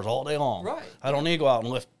guitars all day long. Right. I don't need to go out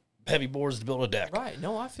and lift heavy boards to build a deck. Right.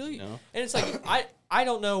 No, I feel you. And it's like I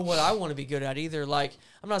don't know what I want to be good at either. Like,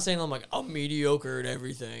 I'm not saying I'm mediocre at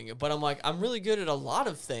everything, but I'm really good at a lot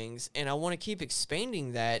of things, and I want to keep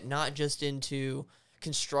expanding that, not just into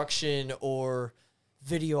construction or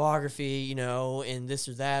videography, and this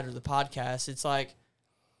or that or the podcast. It's like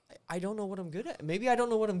I don't know what I'm good at. Maybe I don't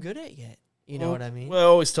know what I'm good at yet. You know what I mean? Well, I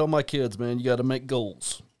always tell my kids, man, you got to make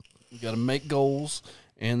goals. You got to make goals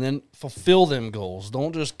and then fulfill them goals.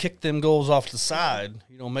 Don't just kick them goals off the side.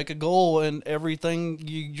 Make a goal, and everything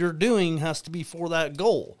you're doing has to be for that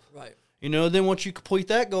goal. Right. Then once you complete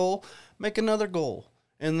that goal, make another goal,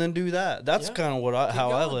 and then do that. That's kind of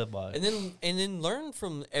how I live by it. And then learn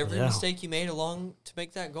from every mistake you made along to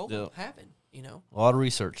make that goal happen. A lot of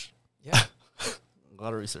research. Yeah. A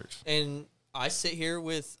lot of research. And I sit here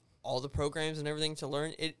with all the programs and everything to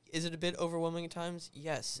learn. Is it a bit overwhelming at times?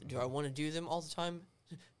 Yes. Do I want to do them all the time?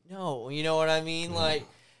 No, you know what I mean? Like,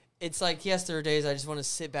 it's like, yes, there are days I just want to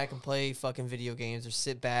sit back and play fucking video games or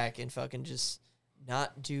sit back and fucking just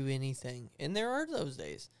not do anything. And there are those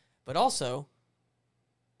days. But also,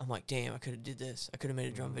 I'm like, damn, I could have did this. I could have made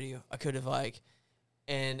a drum video. I could have,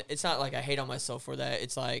 and it's not like I hate on myself for that.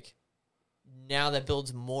 It's like, now that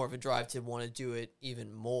builds more of a drive to want to do it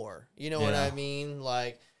even more. You know what I mean?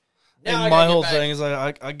 Like, now and my whole thing is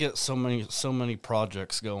I get so many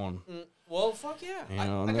projects going. Well, fuck yeah.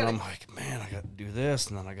 And then I'm like, man, I got to do this,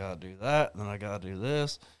 and then I got to do that, and then I got to do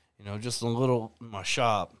this. Just a little in my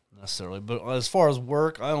shop necessarily. But as far as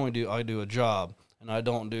work, I do a job, and I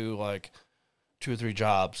don't do like 2 or 3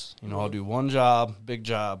 jobs. I'll do one job, big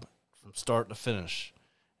job, from start to finish,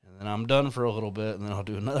 and then I'm done for a little bit, and then I'll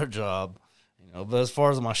do another job. But as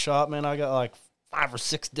far as my shop, man, I got like 5 or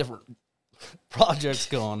 6 different projects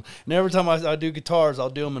going, and every time I do guitars, I'll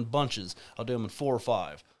do them in bunches. I'll do them in 4 or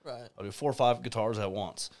 5. Right. I'll do 4 or 5 guitars at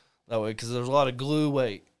once. That way, because there's a lot of glue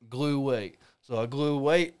weight. So I glue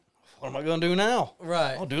weight. What am I going to do now?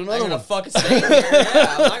 Right. I'll do another one. I'm not going to fucking stand here.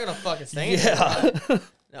 Yeah, I'm not going to fucking stand here. Right?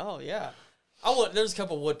 No, yeah. There's a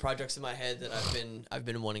couple wood projects in my head that I've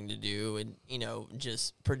been wanting to do and,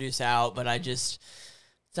 just produce out, but it's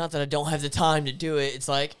not that I don't have the time to do it. It's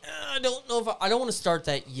like, I don't know if I don't want to start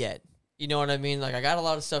that yet. You know what I mean? Like, I got a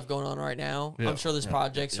lot of stuff going on right now. Yeah, I'm sure there's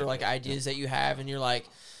projects or like ideas that you have, and you're like,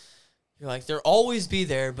 they'll always be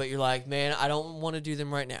there, but you're like, man, I don't want to do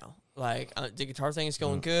them right now. Like, the guitar thing is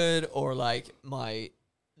going good, or like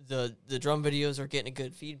the drum videos are getting a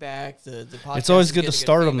good feedback. The podcast. It's always good to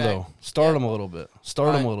start them though. Start them a little bit.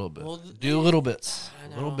 Them a little bit. Well, do little bits.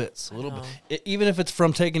 Little bits. Even if it's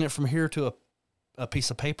from taking it from here to a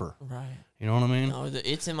piece of paper. Right. You know what I mean? No,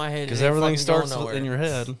 it's in my head. Because everything starts in your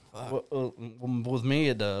head. With me,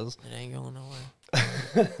 it does. It ain't going nowhere.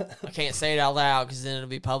 I can't say it out loud because then it'll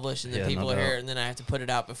be published and then people will hear it, and then I have to put it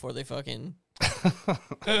out before they fucking...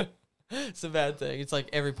 It's a bad thing. It's like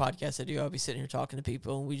every podcast I do, I'll be sitting here talking to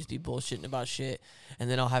people, and we just be bullshitting about shit,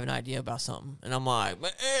 and then I'll have an idea about something, and I'm like,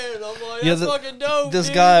 man, that's fucking dope. This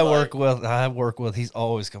guy I work with, he's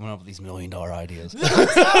always coming up with these $1 million ideas.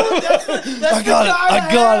 I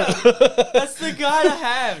got it. That's the guy to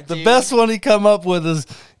have. The best one he come up with is,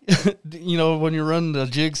 when you're running a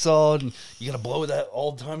jigsaw and you gotta blow that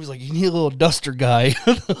all the time. He's like, you need a little duster guy.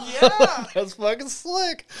 Yeah, that's fucking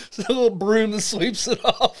slick. It's a little broom that sweeps it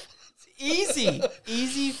off.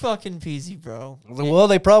 Easy fucking peasy, bro. I was like, well,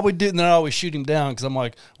 they probably do, and then I always shoot him down because I'm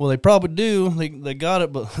like, well, they probably do. They got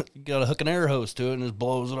it, but you got to hook an air hose to it and it just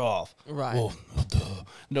blows it off. Right. Well,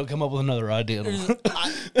 don't come up with another idea.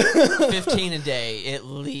 15 a day at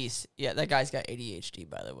least. Yeah, that guy's got ADHD,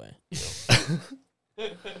 by the way.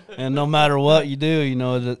 And no matter what you do,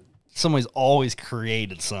 that somebody's always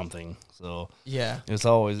created something. So yeah, it's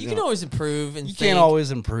always you can always improve, and you can't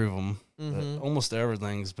always improve them. Mm-hmm. Almost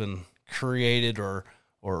everything's been created or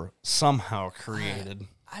somehow created.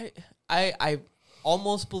 I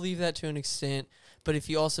almost believe that to an extent. But if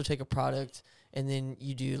you also take a product and then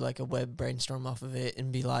you do like a web brainstorm off of it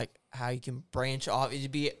and be like how you can branch off,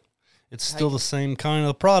 it'd be. It's still the same kind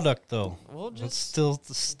of product, though. Well, just it's still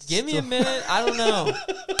give me a minute. I don't know.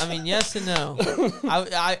 I mean, yes and no.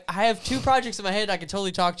 I have 2 projects in my head I could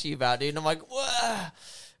totally talk to you about, dude. And I'm like, what?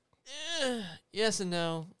 Yes and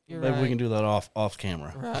no. Maybe we can do that off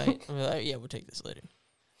camera. Right. I'm like, yeah, we'll take this later.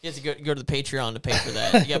 You have to go to the Patreon to pay for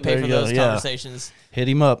that. You got to pay for those conversations. Hit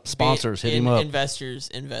him up. Sponsors, hit him up. Investors.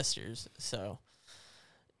 So,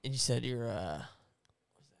 and you said you're,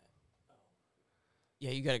 yeah,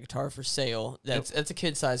 you got a guitar for sale. That's a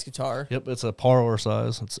kid-sized guitar. Yep, it's a parlor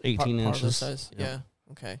size. It's 18 Parlor inches. size, Yep. yeah.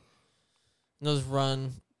 Okay. And those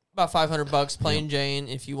run about $500 plain Jane.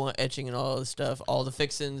 If you want etching and all this stuff, all the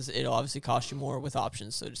fixings, it'll obviously cost you more with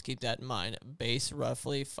options. So just keep that in mind. Base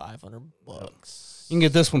roughly $500. You can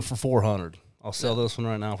get this one for $400. I'll sell this one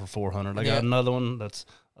right now for $400. I got another one that's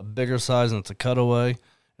a bigger size and it's a cutaway.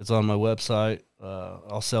 It's on my website.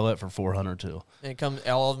 I'll sell it for $400 too. And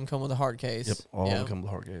all of them come with a hard case. Yep, all of them come with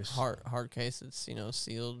a hard case. Hard case. It's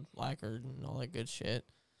sealed, lacquered, and all that good shit.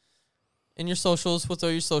 And your socials. We'll throw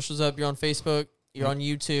your socials up. You're on Facebook. You're on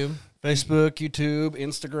YouTube. Facebook, YouTube,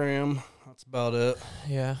 Instagram. That's about it.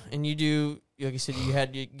 Yeah, and you do, like you said, you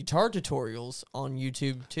had your guitar tutorials on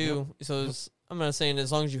YouTube too. Yep. So I'm not saying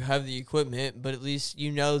as long as you have the equipment, but at least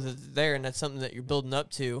you know that they're there, and that's something that you're building up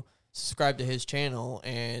to. Subscribe to his channel,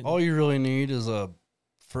 and all you really need is a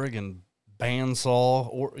friggin' bandsaw,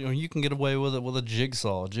 or you can get away with it with a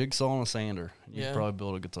jigsaw and a sander. You can probably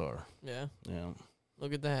build a guitar. Yeah.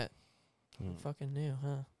 Look at that. Fucking new,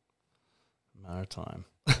 huh? Matter of time.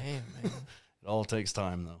 Damn, man. It all takes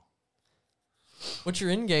time, though. What's your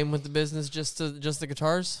end game with the business? Just the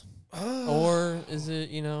guitars, or is it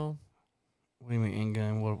What do you mean in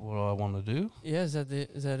game? What do I want to do? Yeah, is that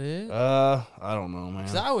it? I don't know, man.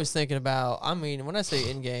 Because I was thinking about. I mean, when I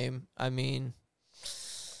say in game, I mean,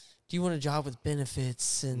 do you want a job with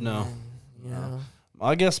benefits and no? No.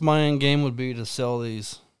 I guess my end game would be to sell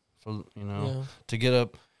these for to get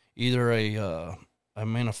up either a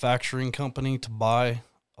manufacturing company to buy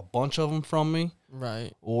a bunch of them from me,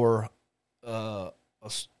 right? Or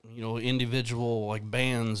individual like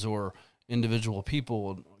bands or individual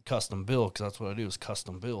people custom build, because that's what I do is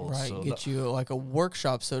custom build. Right, so get you like a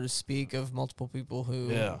workshop, so to speak, of multiple people who,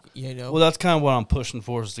 Well, that's kind of what I'm pushing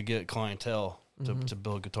for, is to get clientele to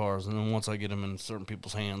build guitars, and then once I get them in certain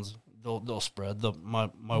people's hands, they'll spread.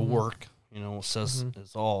 My work, says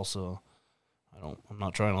it's all. So I'm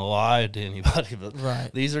not trying to lie to anybody,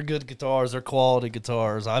 but these are good guitars. They're quality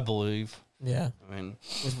guitars, I believe. Yeah, I mean,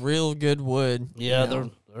 with real good wood. Yeah, they're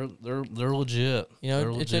legit. They're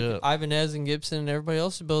it took Ibanez and Gibson and everybody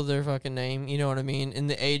else to build their fucking name. You know what I mean? In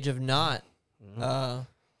the age of not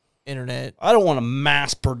internet. I don't want to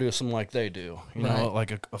mass produce them like they do. You know,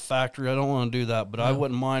 like a factory. I don't want to do that, but I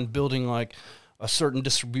wouldn't mind building like a certain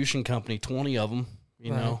distribution company, 20 of them.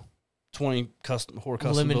 20 custom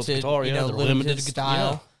built guitar. They're limited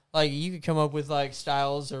style. Like you could come up with like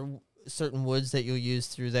styles or certain woods that you'll use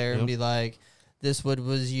through there and be like, this wood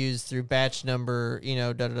was used through batch number,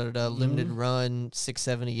 limited run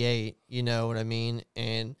 678. You know what I mean?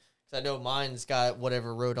 And cause I know mine's got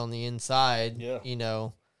whatever wrote on the inside. Yeah.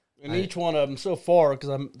 And each one of them so far,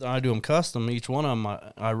 because I do them custom. Each one of them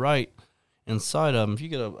I write inside of them. If you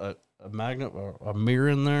get a magnet or a mirror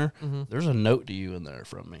in there, there's a note to you in there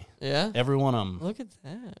from me. Yeah. Every one of them. Look at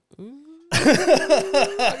that. Ooh.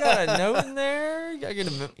 I got a note in there. You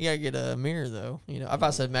gotta get a mirror though. I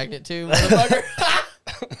about said magnet too, motherfucker.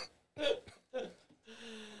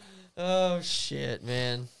 Oh shit,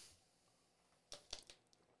 man.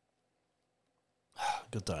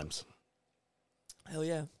 Good times. Hell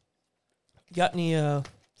yeah. Got any how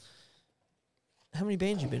many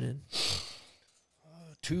bands you been in?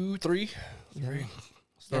 2, 3.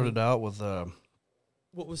 Started out with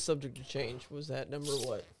what was Subject to Change? Was that number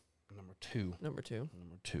what? Number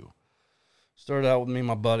two. Started out with me and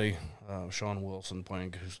my buddy, Sean Wilson,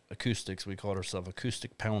 playing acoustics. We called ourselves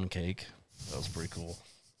Acoustic Pound Cake. That was pretty cool.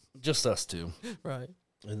 Just us two. Right.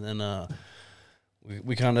 And then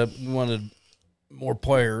we kind of wanted more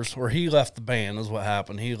players, or he left the band is what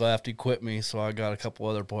happened. He left, he quit me, so I got a couple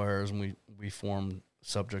other players, and we formed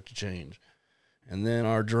Subject to Change. And then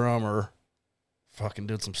our drummer fucking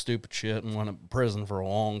did some stupid shit and went to prison for a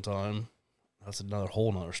long time. That's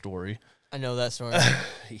whole nother story. I know that story.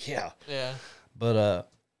 Yeah. Yeah. But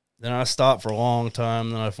then I stopped for a long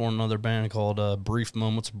time. Then I formed another band called Brief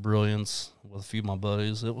Moments of Brilliance with a few of my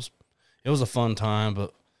buddies. It was a fun time,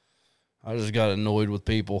 but I just got annoyed with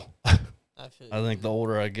people. I think the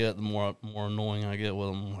older I get, the more annoying I get with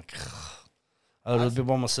them. I'm like, I'd rather be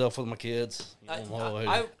by myself with my kids. Because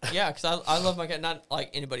I love my cat. Not like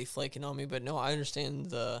anybody flaking on me, but no, I understand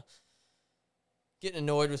the getting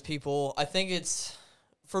annoyed with people. I think it's,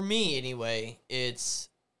 for me anyway, it's,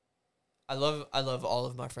 I love all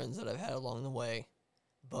of my friends that I've had along the way,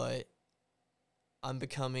 but I've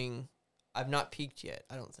not peaked yet,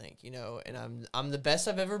 I don't think, and I'm the best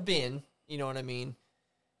I've ever been, you know what I mean?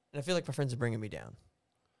 And I feel like my friends are bringing me down.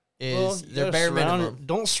 They're bare minimum.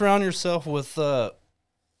 Don't surround yourself with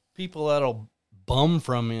people that'll bum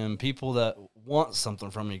from you and people that want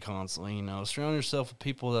something from you constantly. Surround yourself with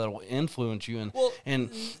people that will influence you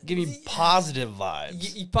and give you positive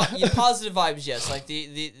vibes. Positive vibes, yes. Like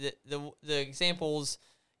the examples,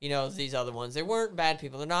 these other ones, they weren't bad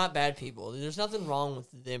people. They're not bad people. There's nothing wrong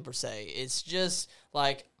with them per se. It's just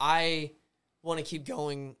like I want to keep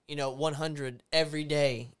going, 100 every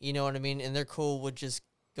day. You know what I mean? And they're cool with just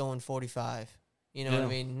going 45. You know what I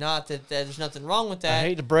mean? Not that there's nothing wrong with that. I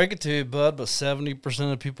hate to break it to you, bud, but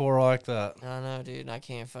 70% of people are like that. I know, dude. I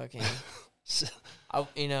can't fucking... I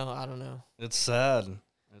don't know. It's sad.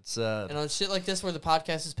 It's sad. And on shit like this where the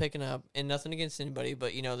podcast is picking up, and nothing against anybody,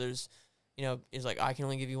 but, there's, it's like, I can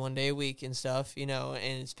only give you 1 day a week and stuff, and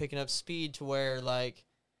it's picking up speed to where, like,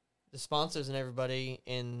 the sponsors and everybody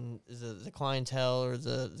and the clientele or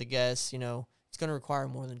the guests, it's going to require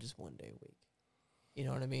more than just 1 day a week. You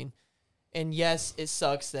know what I mean? And yes, it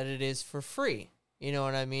sucks that it is for free. You know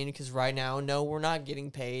what I mean? Because right now, no, we're not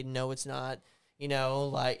getting paid. No, it's not,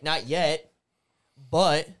 not yet.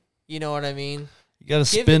 But, you know what I mean? You got to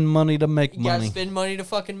spend money to make money. You got to spend money to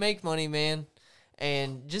fucking make money, man.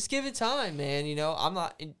 And just give it time, man.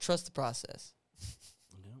 Trust the process.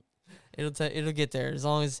 It'll get there as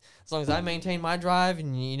long as I maintain my drive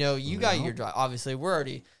and you got your drive. Obviously, we're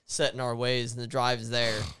already set in our ways and the drive is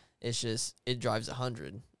there. It's just it drives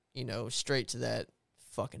 100, straight to that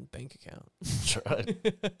fucking bank account. That's right.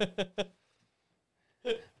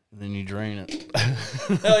 And then you drain it.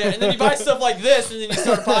 Hell yeah! And then you buy stuff like this, and then you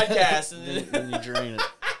start a podcast, and then you drain it.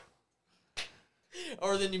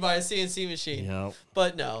 Or then you buy a CNC machine. Yep.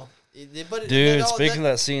 But no. Dude, speaking of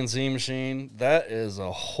that CNC machine, that is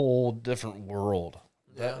a whole different world.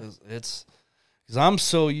 Yeah. It's because I'm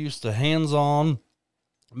so used to hands-on,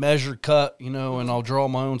 measure, cut, and I'll draw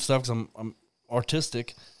my own stuff because I'm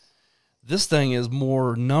artistic. This thing is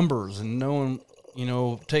more numbers and knowing,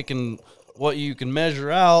 taking what you can measure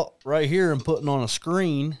out right here and putting on a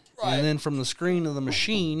screen, right. And then from the screen to the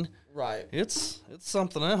machine, right? It's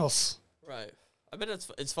something else, right? I bet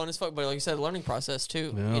it's fun as fuck, but like you said, learning process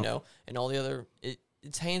too, and all the other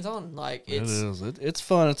it's hands on. Like it is. It's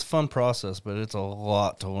fun. It's a fun process, but it's a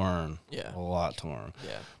lot to learn. Yeah, a lot to learn.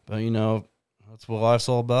 Yeah, but that's what life's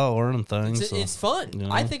all about, learning things. It's fun.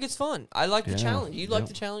 I think it's fun. I like the challenge. You like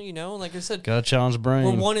the challenge, Like I said, gotta challenge the brain.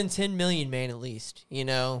 We're 1 in 10 million, man, at least.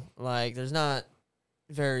 Like there's not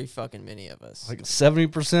very fucking many of us. Like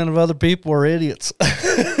 70% of other people are idiots.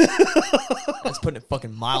 That's putting it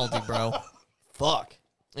fucking mildly, bro. Fuck.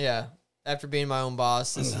 Yeah. After being my own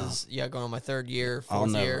boss, this is going on my third year,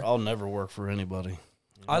 fourth year. I'll never work for anybody.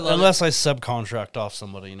 Unless I subcontract off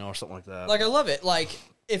somebody, or something like that. Like I love it. Like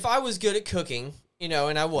if I was good at cooking, and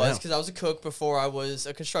I was, because I was a cook before I was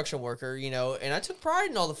a construction worker, and I took pride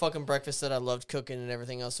in all the fucking breakfast that I loved cooking and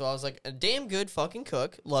everything else. So I was like a damn good fucking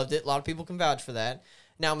cook. Loved it. A lot of people can vouch for that.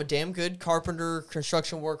 Now I'm a damn good carpenter,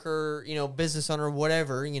 construction worker, business owner,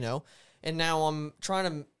 whatever, and now I'm trying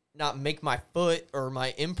to not make my foot or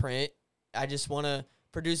my imprint. I just want to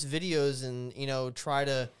produce videos and, try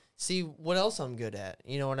to see what else I'm good at.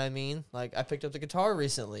 You know what I mean? Like, I picked up the guitar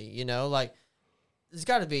recently, like, there's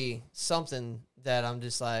got to be something that I'm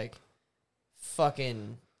just like,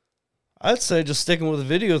 fucking... I'd say just sticking with the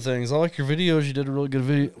video things. I like your videos. You did a really good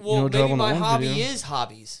video. Well, job maybe on my that one hobby video. is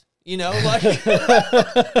hobbies. Like...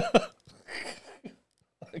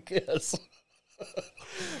 I guess.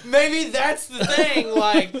 Maybe that's the thing.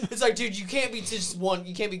 Like, it's like, dude, you can't be just one.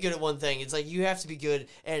 You can't be good at one thing. It's like you have to be good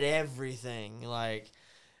at everything. Like,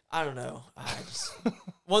 I don't know.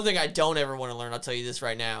 One thing I don't ever want to learn. I'll tell you this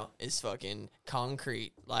right now is fucking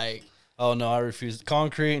concrete. Like, oh no, I refuse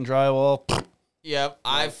concrete and drywall. Yep,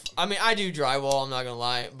 I do drywall. I'm not gonna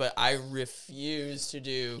lie, but I refuse to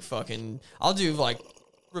do fucking. I'll do like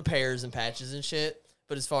repairs and patches and shit.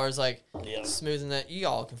 But as far as like smoothing that,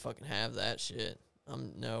 y'all can fucking have that shit.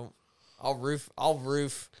 No, I'll roof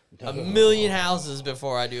a million houses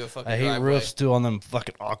before I do a fucking. I hate driveway. roofs too on them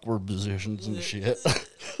fucking awkward positions and shit.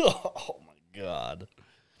 Oh my god,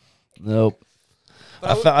 nope.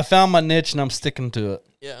 I found my niche and I'm sticking to it.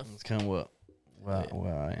 Yeah, that's kind of where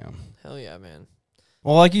I am. Hell yeah, man.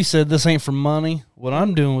 Well, like you said, this ain't for money. What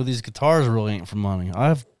I'm doing with these guitars really ain't for money.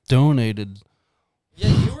 I've donated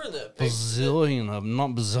Yeah, you were in the paper. Bazillion of them.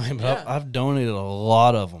 Not bazillion, but Yeah. I've donated a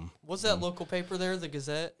lot of them. What's that local paper there, the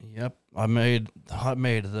Gazette? Yep. I made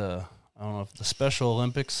the, I don't know if the Special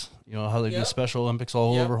Olympics, you know how they do Special Olympics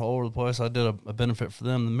all over the place. I did a benefit for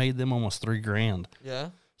them and made them almost $3,000. Yeah.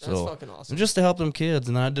 That's fucking awesome. Just to help them kids.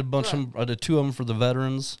 And I did a bunch of them. I did 2 of them for the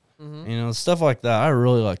veterans. You know, stuff like that. I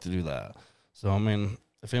really like to do that. So, I mean,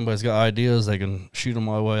 if anybody's got ideas, they can shoot them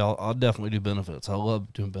my way. I'll definitely do benefits. I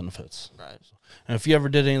love doing benefits. Right. And if you ever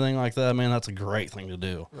did anything like that, man, that's a great thing to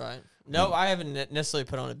do. Right. No, I haven't necessarily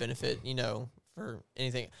put on a benefit, you know, for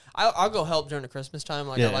anything. I'll go help during the Christmas time.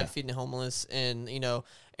 Like, I like feeding the homeless. And, you know,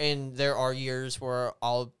 and there are years where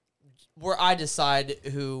I decide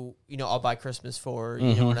who, you know, I'll buy Christmas for,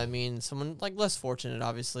 you know what I mean? Someone, like, less fortunate,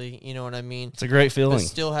 obviously, you know what I mean? It's a great feeling. But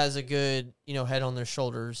still has a good, you know, head on their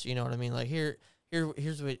shoulders, you know what I mean? Like, here's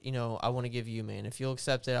what, you know, I want to give you, man. If you'll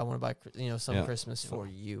accept it, I want to buy, you know, some Christmas for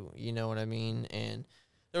you, you know what I mean? And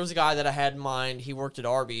there was a guy that I had in mind. He worked at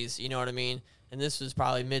Arby's, you know what I mean? And this was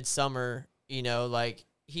probably midsummer, you know, like,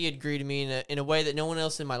 he had greeted me in a way that no one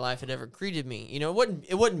else in my life had ever greeted me. You know,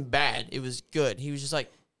 it wasn't bad. It was good. He was just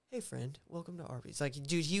like, hey, friend, welcome to Arby's. Like,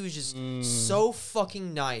 dude, he was just so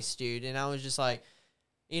fucking nice, dude. And I was just like,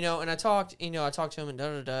 you know, and I talked to him and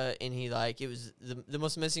da-da-da, and he, like, it was the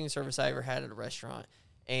most amazing service I ever had at a restaurant.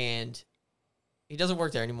 And he doesn't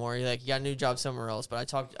work there anymore. He got a new job somewhere else.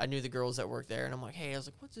 But I knew the girls that worked there, and I'm like, hey, I was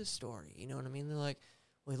like, what's his story? You know what I mean? They're like,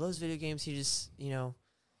 well, he loves video games. He just, you know,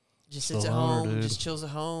 just sits at home, just chills at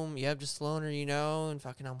home. Yep, just loner, you know, and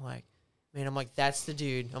fucking, I'm like, that's the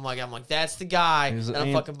dude. I'm like, that's the guy that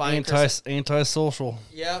I'm fucking buying. Antisocial.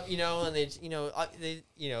 Yep, you know, and they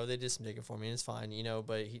did some digging for me, and it's fine, you know,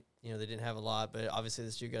 but he, you know, they didn't have a lot, but obviously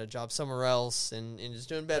this dude got a job somewhere else and is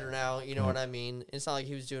doing better now, you know what I mean? It's not like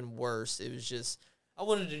he was doing worse. It was just, I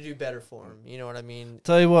wanted to do better for him, you know what I mean?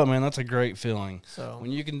 Tell you what, man, that's a great feeling. So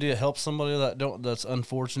when you can help somebody that's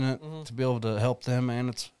unfortunate, to be able to help them, man,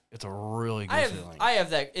 it's a really good feeling. I have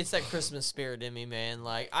that. It's that Christmas spirit in me, man.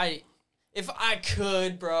 Like, if I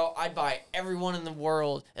could, bro, I'd buy everyone in the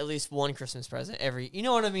world at least one Christmas present you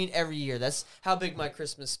know what I mean? Every year. That's how big my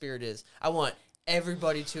Christmas spirit is. I want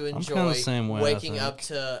everybody to enjoy waking up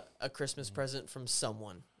to a Christmas present from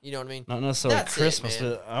someone. You know what I mean? Not necessarily Christmas,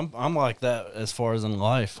 but I'm like that as far as in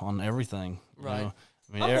life on everything. Right.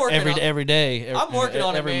 You know? I mean, every day. I'm working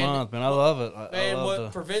on it, every month, man. I love it.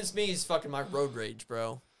 What prevents me is fucking my road rage,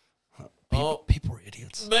 bro. People are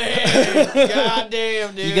idiots. Man,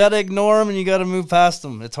 goddamn, dude. You got to ignore them and you got to move past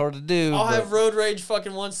them. It's hard to do. I'll have road rage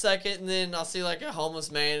fucking 1 second and then I'll see like a homeless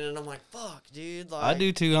man and I'm like, fuck, dude. Like, I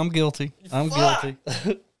do too. I'm guilty. Guilty.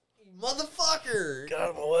 Motherfucker. Get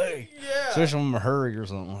out of my way. Yeah. Especially when I'm in a hurry or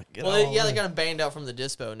something. Like, they got them banned out from the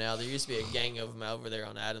dispo now. There used to be a gang of them over there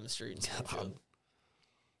on Adams Street and stuff.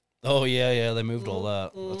 Oh, yeah. They moved all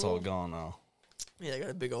that. That's all gone now. Yeah, they got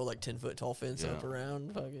a big old like 10-foot tall fence up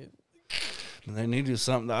around. Fuck it. They need to do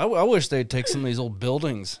something. I wish they'd take some of these old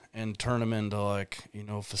buildings and turn them into, like, you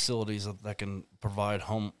know, facilities that can provide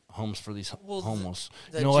homes for these homeless.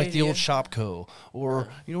 You know, like the old Shopco, or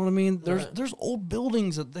you know what I mean. There's old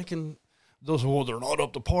buildings that they can. They're not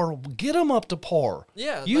up to par. Get them up to par.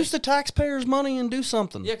 Yeah, use the taxpayers' money and do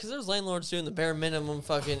something. Yeah, because there's landlords doing the bare minimum,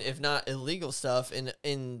 fucking, if not illegal stuff,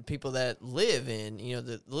 in people that live in. You know,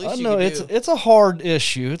 the least you can do. It's a hard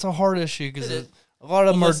issue. It's a hard issue because a lot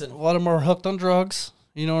of them are hooked on drugs.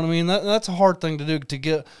 You know what I mean? That's a hard thing to do, to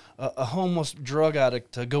get a homeless drug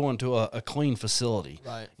addict to go into a clean facility.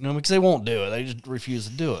 Right. You know, because they won't do it. They just refuse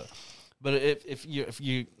to do it. But if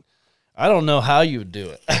you I don't know how you would do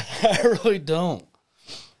it. I really don't.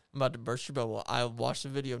 I'm about to burst your bubble. I watched a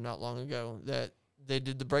video not long ago that they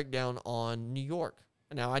did the breakdown on New York.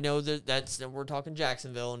 Now I know that we're talking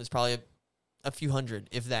Jacksonville, and it's probably a few hundred,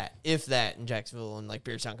 if that, in Jacksonville and like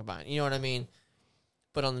Beardstown combined. You know what I mean?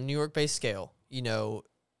 But on the New York-based scale, you know,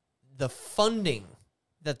 the funding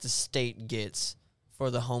that the state gets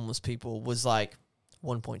for the homeless people was like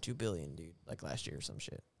 $1.2 billion, dude, like last year or some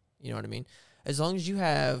shit. You know what I mean? As long as you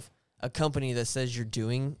have a company that says you're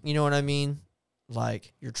doing, you know what I mean?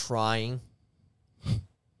 Like, you're trying.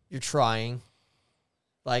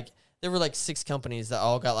 Like, there were like 6 companies that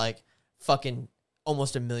all got like fucking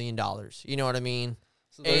almost $1 million. You know what I mean?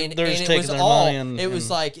 So they're just taking their money it was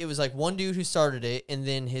like one dude who started it, and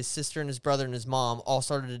then his sister and his brother and his mom all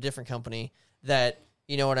started a different company that,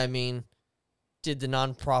 you know what I mean, did the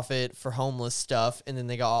nonprofit for homeless stuff, and then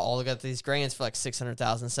they got these grants for like $600,000,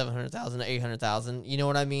 $700,000, $800,000. You know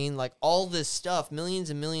what I mean? Like, all this stuff, millions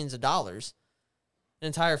and millions of dollars, an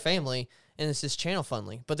entire family, and it's just channel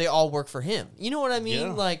funneling. But they all work for him. You know what I mean?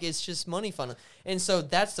 Yeah. Like, it's just money funneling. And so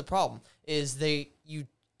that's the problem, is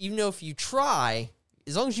even though if you try,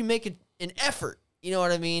 as long as you make an effort, you know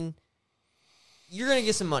what I mean, you're going to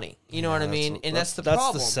get some money. You know what I mean? And that's the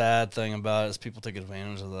problem. That's the sad thing about it is people take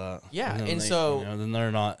advantage of that. Yeah, and so then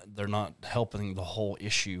they're not helping the whole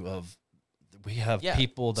issue of we have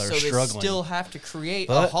people that are they struggling. Still have to create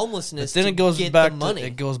a homelessness. But then to it goes get back the money.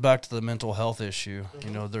 it goes back to the mental health issue.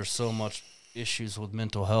 You know, there's so much issues with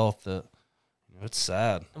mental health that it's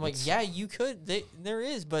sad. I'm like, yeah, you could. There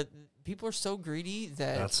is, but people are so greedy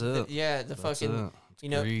that that's it.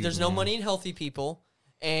 There's no money in healthy people,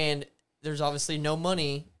 and there's obviously no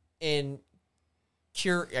money in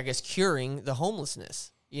curing the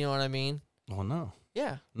homelessness. You know what I mean? Well, no.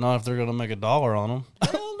 Yeah. Not if they're gonna make $1 on them.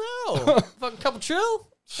 Hell no. Fucking couple trill?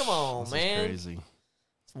 Come on, this man. is crazy.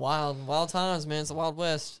 It's wild times, man. It's the Wild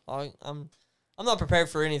West. I'm not prepared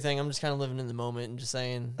for anything. I'm just kind of living in the moment and just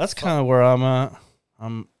saying. That's kind of where I'm at.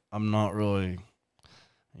 I'm not really,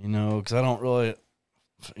 because I don't really,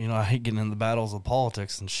 I hate getting in the battles of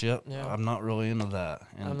politics and shit. Yeah. I'm not really into that,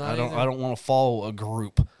 and I either. don't want to follow a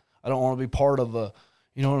group. I don't want to be part of a.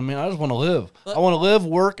 You know what I mean? I just want to live. I want to live,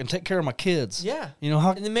 work, and take care of my kids. Yeah.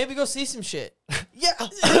 How? And then maybe go see some shit. Yeah.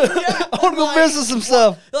 I want to go visit some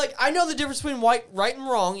stuff. Like, I know the difference between right and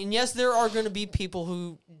wrong, and yes, there are going to be people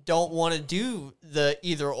who don't want to do the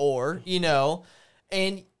either or,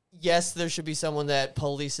 and yes, there should be someone that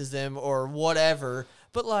polices them or whatever,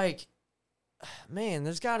 but like, man,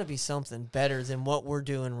 there's got to be something better than what we're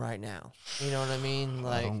doing right now. You know what I mean?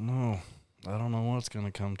 Like, I don't know what it's going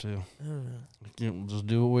to come to. I don't know. We'll just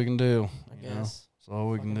do what we can do. I guess. That's all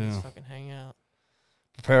we can do. Just fucking hang out.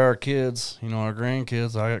 Prepare our kids, our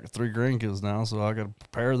grandkids. I got 3 grandkids now, so I got to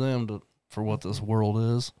prepare them for what this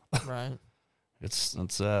world is. Right. It's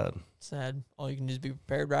sad. Sad. All you can do is be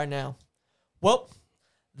prepared right now. Well,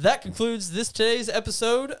 that concludes today's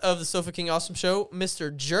episode of the Sofa King Awesome Show.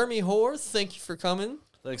 Mr. Jeremy Hoar, thank you for coming.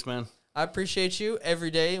 Thanks, man. I appreciate you every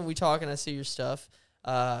day, and we talk, and I see your stuff.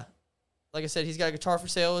 Like I said, he's got a guitar for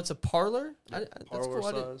sale. It's a parlor. Yep, that's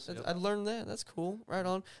parlor cool. size. I learned that. That's cool. Right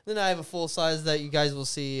on. Then I have a full size that you guys will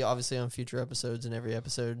see, obviously, on future episodes and every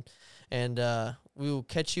episode. And we will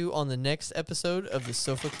catch you on the next episode of the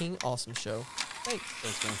Sofa King Awesome Show. Thanks.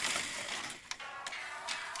 Thanks, man.